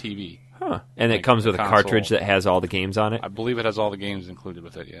the TV. Huh. And Like it comes the with a console. cartridge that has all the games on it? I believe it has all the games included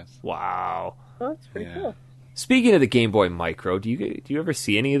with it. Yes. Wow. Oh, that's pretty Yeah. cool. Speaking of the Game Boy Micro, do you ever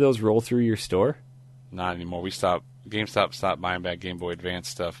see any of those roll through your store? Not anymore. GameStop stopped buying back Game Boy Advance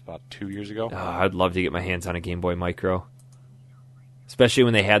stuff about 2 years ago. Oh, I'd love to get my hands on a Game Boy Micro. Especially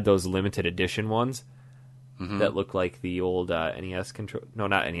when they had those limited edition ones that look like the old NES control. No,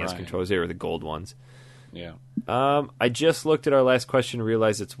 not NES Right. controllers. They were the gold ones. Yeah. I just looked at our last question and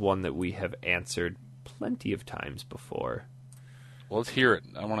realized it's one that we have answered plenty of times before. Well, let's hear it.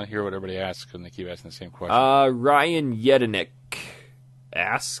 I want to hear what everybody asks when they keep asking the same question. Ryan Yedinek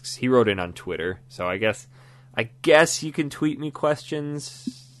asks. He wrote in on Twitter, so I guess you can tweet me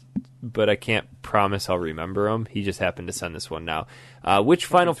questions, but I can't promise I'll remember them. He just happened to send this one now. Which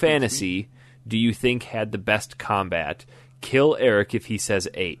Final Fantasy do you think had the best combat? Kill Eric if he says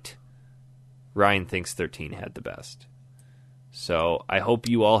 8. Ryan thinks 13 had the best. So I hope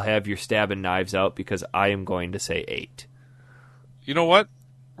you all have your stabbing knives out because I am going to say 8. You know what?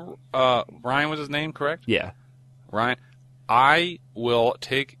 Ryan was his name, correct? Yeah. Ryan, I will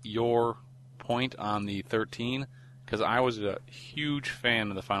take your point on the 13 because I was a huge fan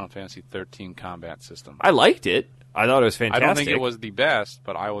of the Final Fantasy 13 combat system. I liked it. I thought it was I fantastic. don't think it was the best,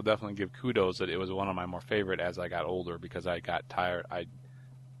 but I will definitely give kudos that it was one of my more favorite as I got older because I got tired. I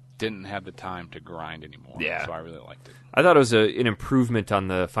didn't have the time to grind anymore, Yeah. so I really liked it. I thought it was an improvement on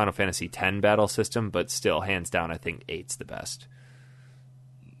the Final Fantasy X battle system, but still, hands down, I think 8's the best.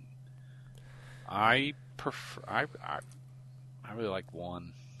 I prefer. I really like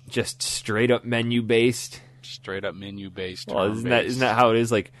 1. Just straight up menu based. Straight up menu based. Well, isn't that how it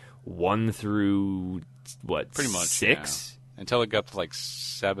is? Like 1 through what? Pretty much 6 until it got to like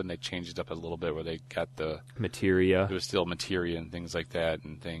 7, they changed it up a little bit where they got the. materia. It was still materia and things like that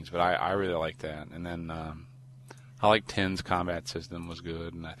and things, but I really like that. And then I like 10's combat system was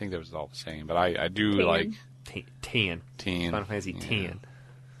good, and I think that was all the same. But I do 10. like 10. 10. Final Fantasy 10.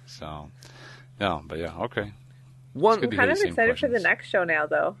 So, no, but yeah, okay. One. good I'm to kind hear of the same excited for the questions. next show now,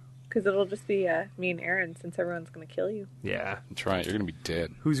 though, because it'll just be me and Aaron since everyone's going to kill you. Yeah. That's right. You're gonna be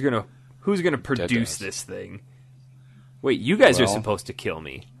dead. Who's gonna produce does. this thing? Wait, you guys are Well- supposed to kill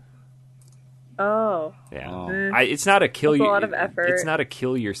me. Oh. Yeah. Oh. It's not a kill. That's a you. lot of effort. It's not a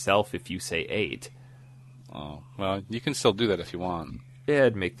kill yourself if you say 8. Oh, well, you can still do that if you want. Yeah,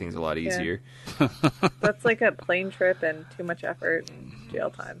 it'd make things a lot easier. That's like a plane trip and too much effort and jail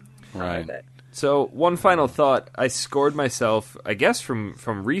time. Not Right. worth it. So, one final thought. I scored myself, I guess from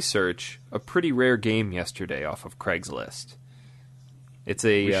research, a pretty rare game yesterday off of Craigslist. It's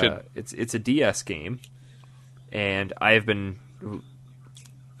We a should- it's a DS game, and I've been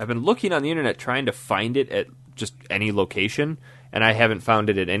looking on the internet trying to find it at just any location, and I haven't found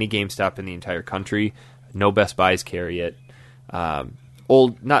it at any GameStop in the entire country. No Best Buys carry it.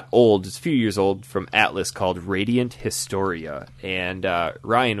 Not old, it's a few years old, from Atlas, called Radiant Historia. And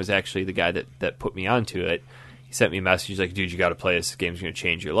Ryan was actually the guy that put me onto it. He sent me a message. He's like, dude, you got to play this. This game's going to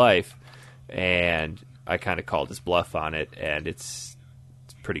change your life. And I kind of called his bluff on it, and it's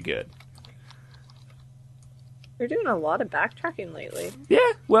pretty good. You're doing a lot of backtracking lately. Yeah,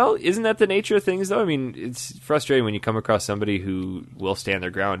 well, isn't that the nature of things, though? I mean, it's frustrating when you come across somebody who will stand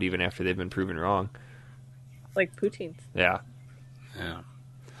their ground even after they've been proven wrong. Like poutines. Yeah. Yeah,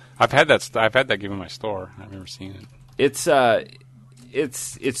 I've had that game in my store. I've never seen it. It's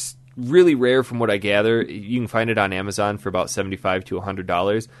really rare from what I gather. You can find it on Amazon for about $75 to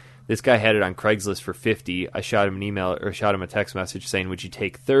 $100. This guy had it on Craigslist for $50. I shot him an email or shot him a text message saying, "Would you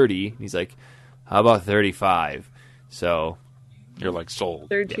take 30?" He's like, "How about 35?" So You're like sold.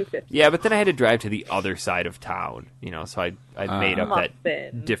 They're $2.50. yeah, but then I had to drive to the other side of town, so I made up that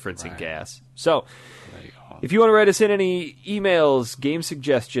Muffin. difference in Right. gas. So There you go. if you want to write us in any emails, game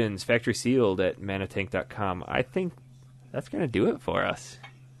suggestions, factorysealed@manatank.com, I think that's going to do it for us.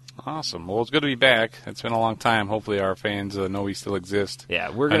 Awesome. Well, it's good to be back. It's been a long time. Hopefully, our fans know we still exist. Yeah,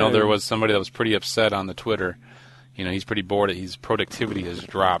 we're I gonna. know there was somebody that was pretty upset on the Twitter. He's pretty bored. His productivity has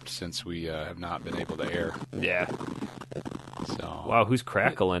dropped since we have not been able to air. Yeah. So Wow, who's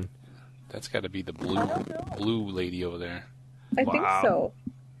crackling? that's got to be the I don't know. blue lady over there. I think Wow. so.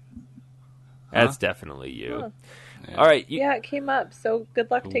 That's definitely you. Huh. Yeah. All right. Yeah, it came up. So good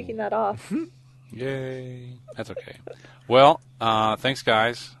luck taking that off. Yay! That's okay. Well, thanks,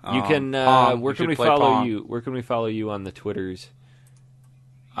 guys. You can. Pong. Where You can should we play follow Pong. you? Where can we follow you on the Twitters?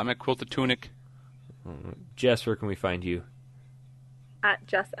 I'm at Quilted Tunic. Jess, where can we find you? At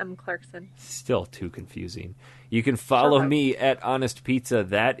Jess M. Clarkson. Still too confusing. You can follow Okay. me at Honest Pizza.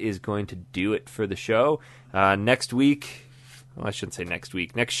 That is going to do it for the show. Next week, well, I shouldn't say next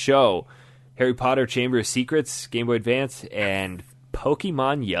week. Next show, Harry Potter Chamber of Secrets, Game Boy Advance, and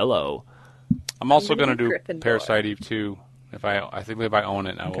Pokemon Yellow. I'm also going to do Gryffindor. Parasite Eve 2. If I own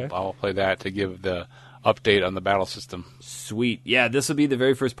it, Okay. I will play that to give the update on the battle system. Sweet. Yeah, this will be the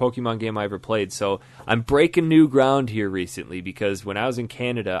very first Pokemon game I ever played, so I'm breaking new ground here recently because when I was in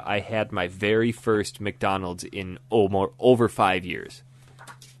Canada, I had my very first McDonald's in over 5 years.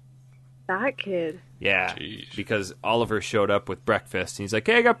 That kid. Yeah, Jeez. because Oliver showed up with breakfast, and he's like,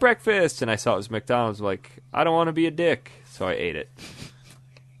 hey, I got breakfast, and I saw it was McDonald's. I'm like, I don't want to be a dick, so I ate it.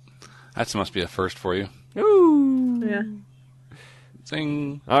 That must be a first for you. Ooh. Yeah.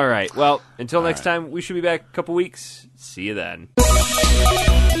 Zing. All right, well, until next right. time, we should be back in a couple weeks. See you then.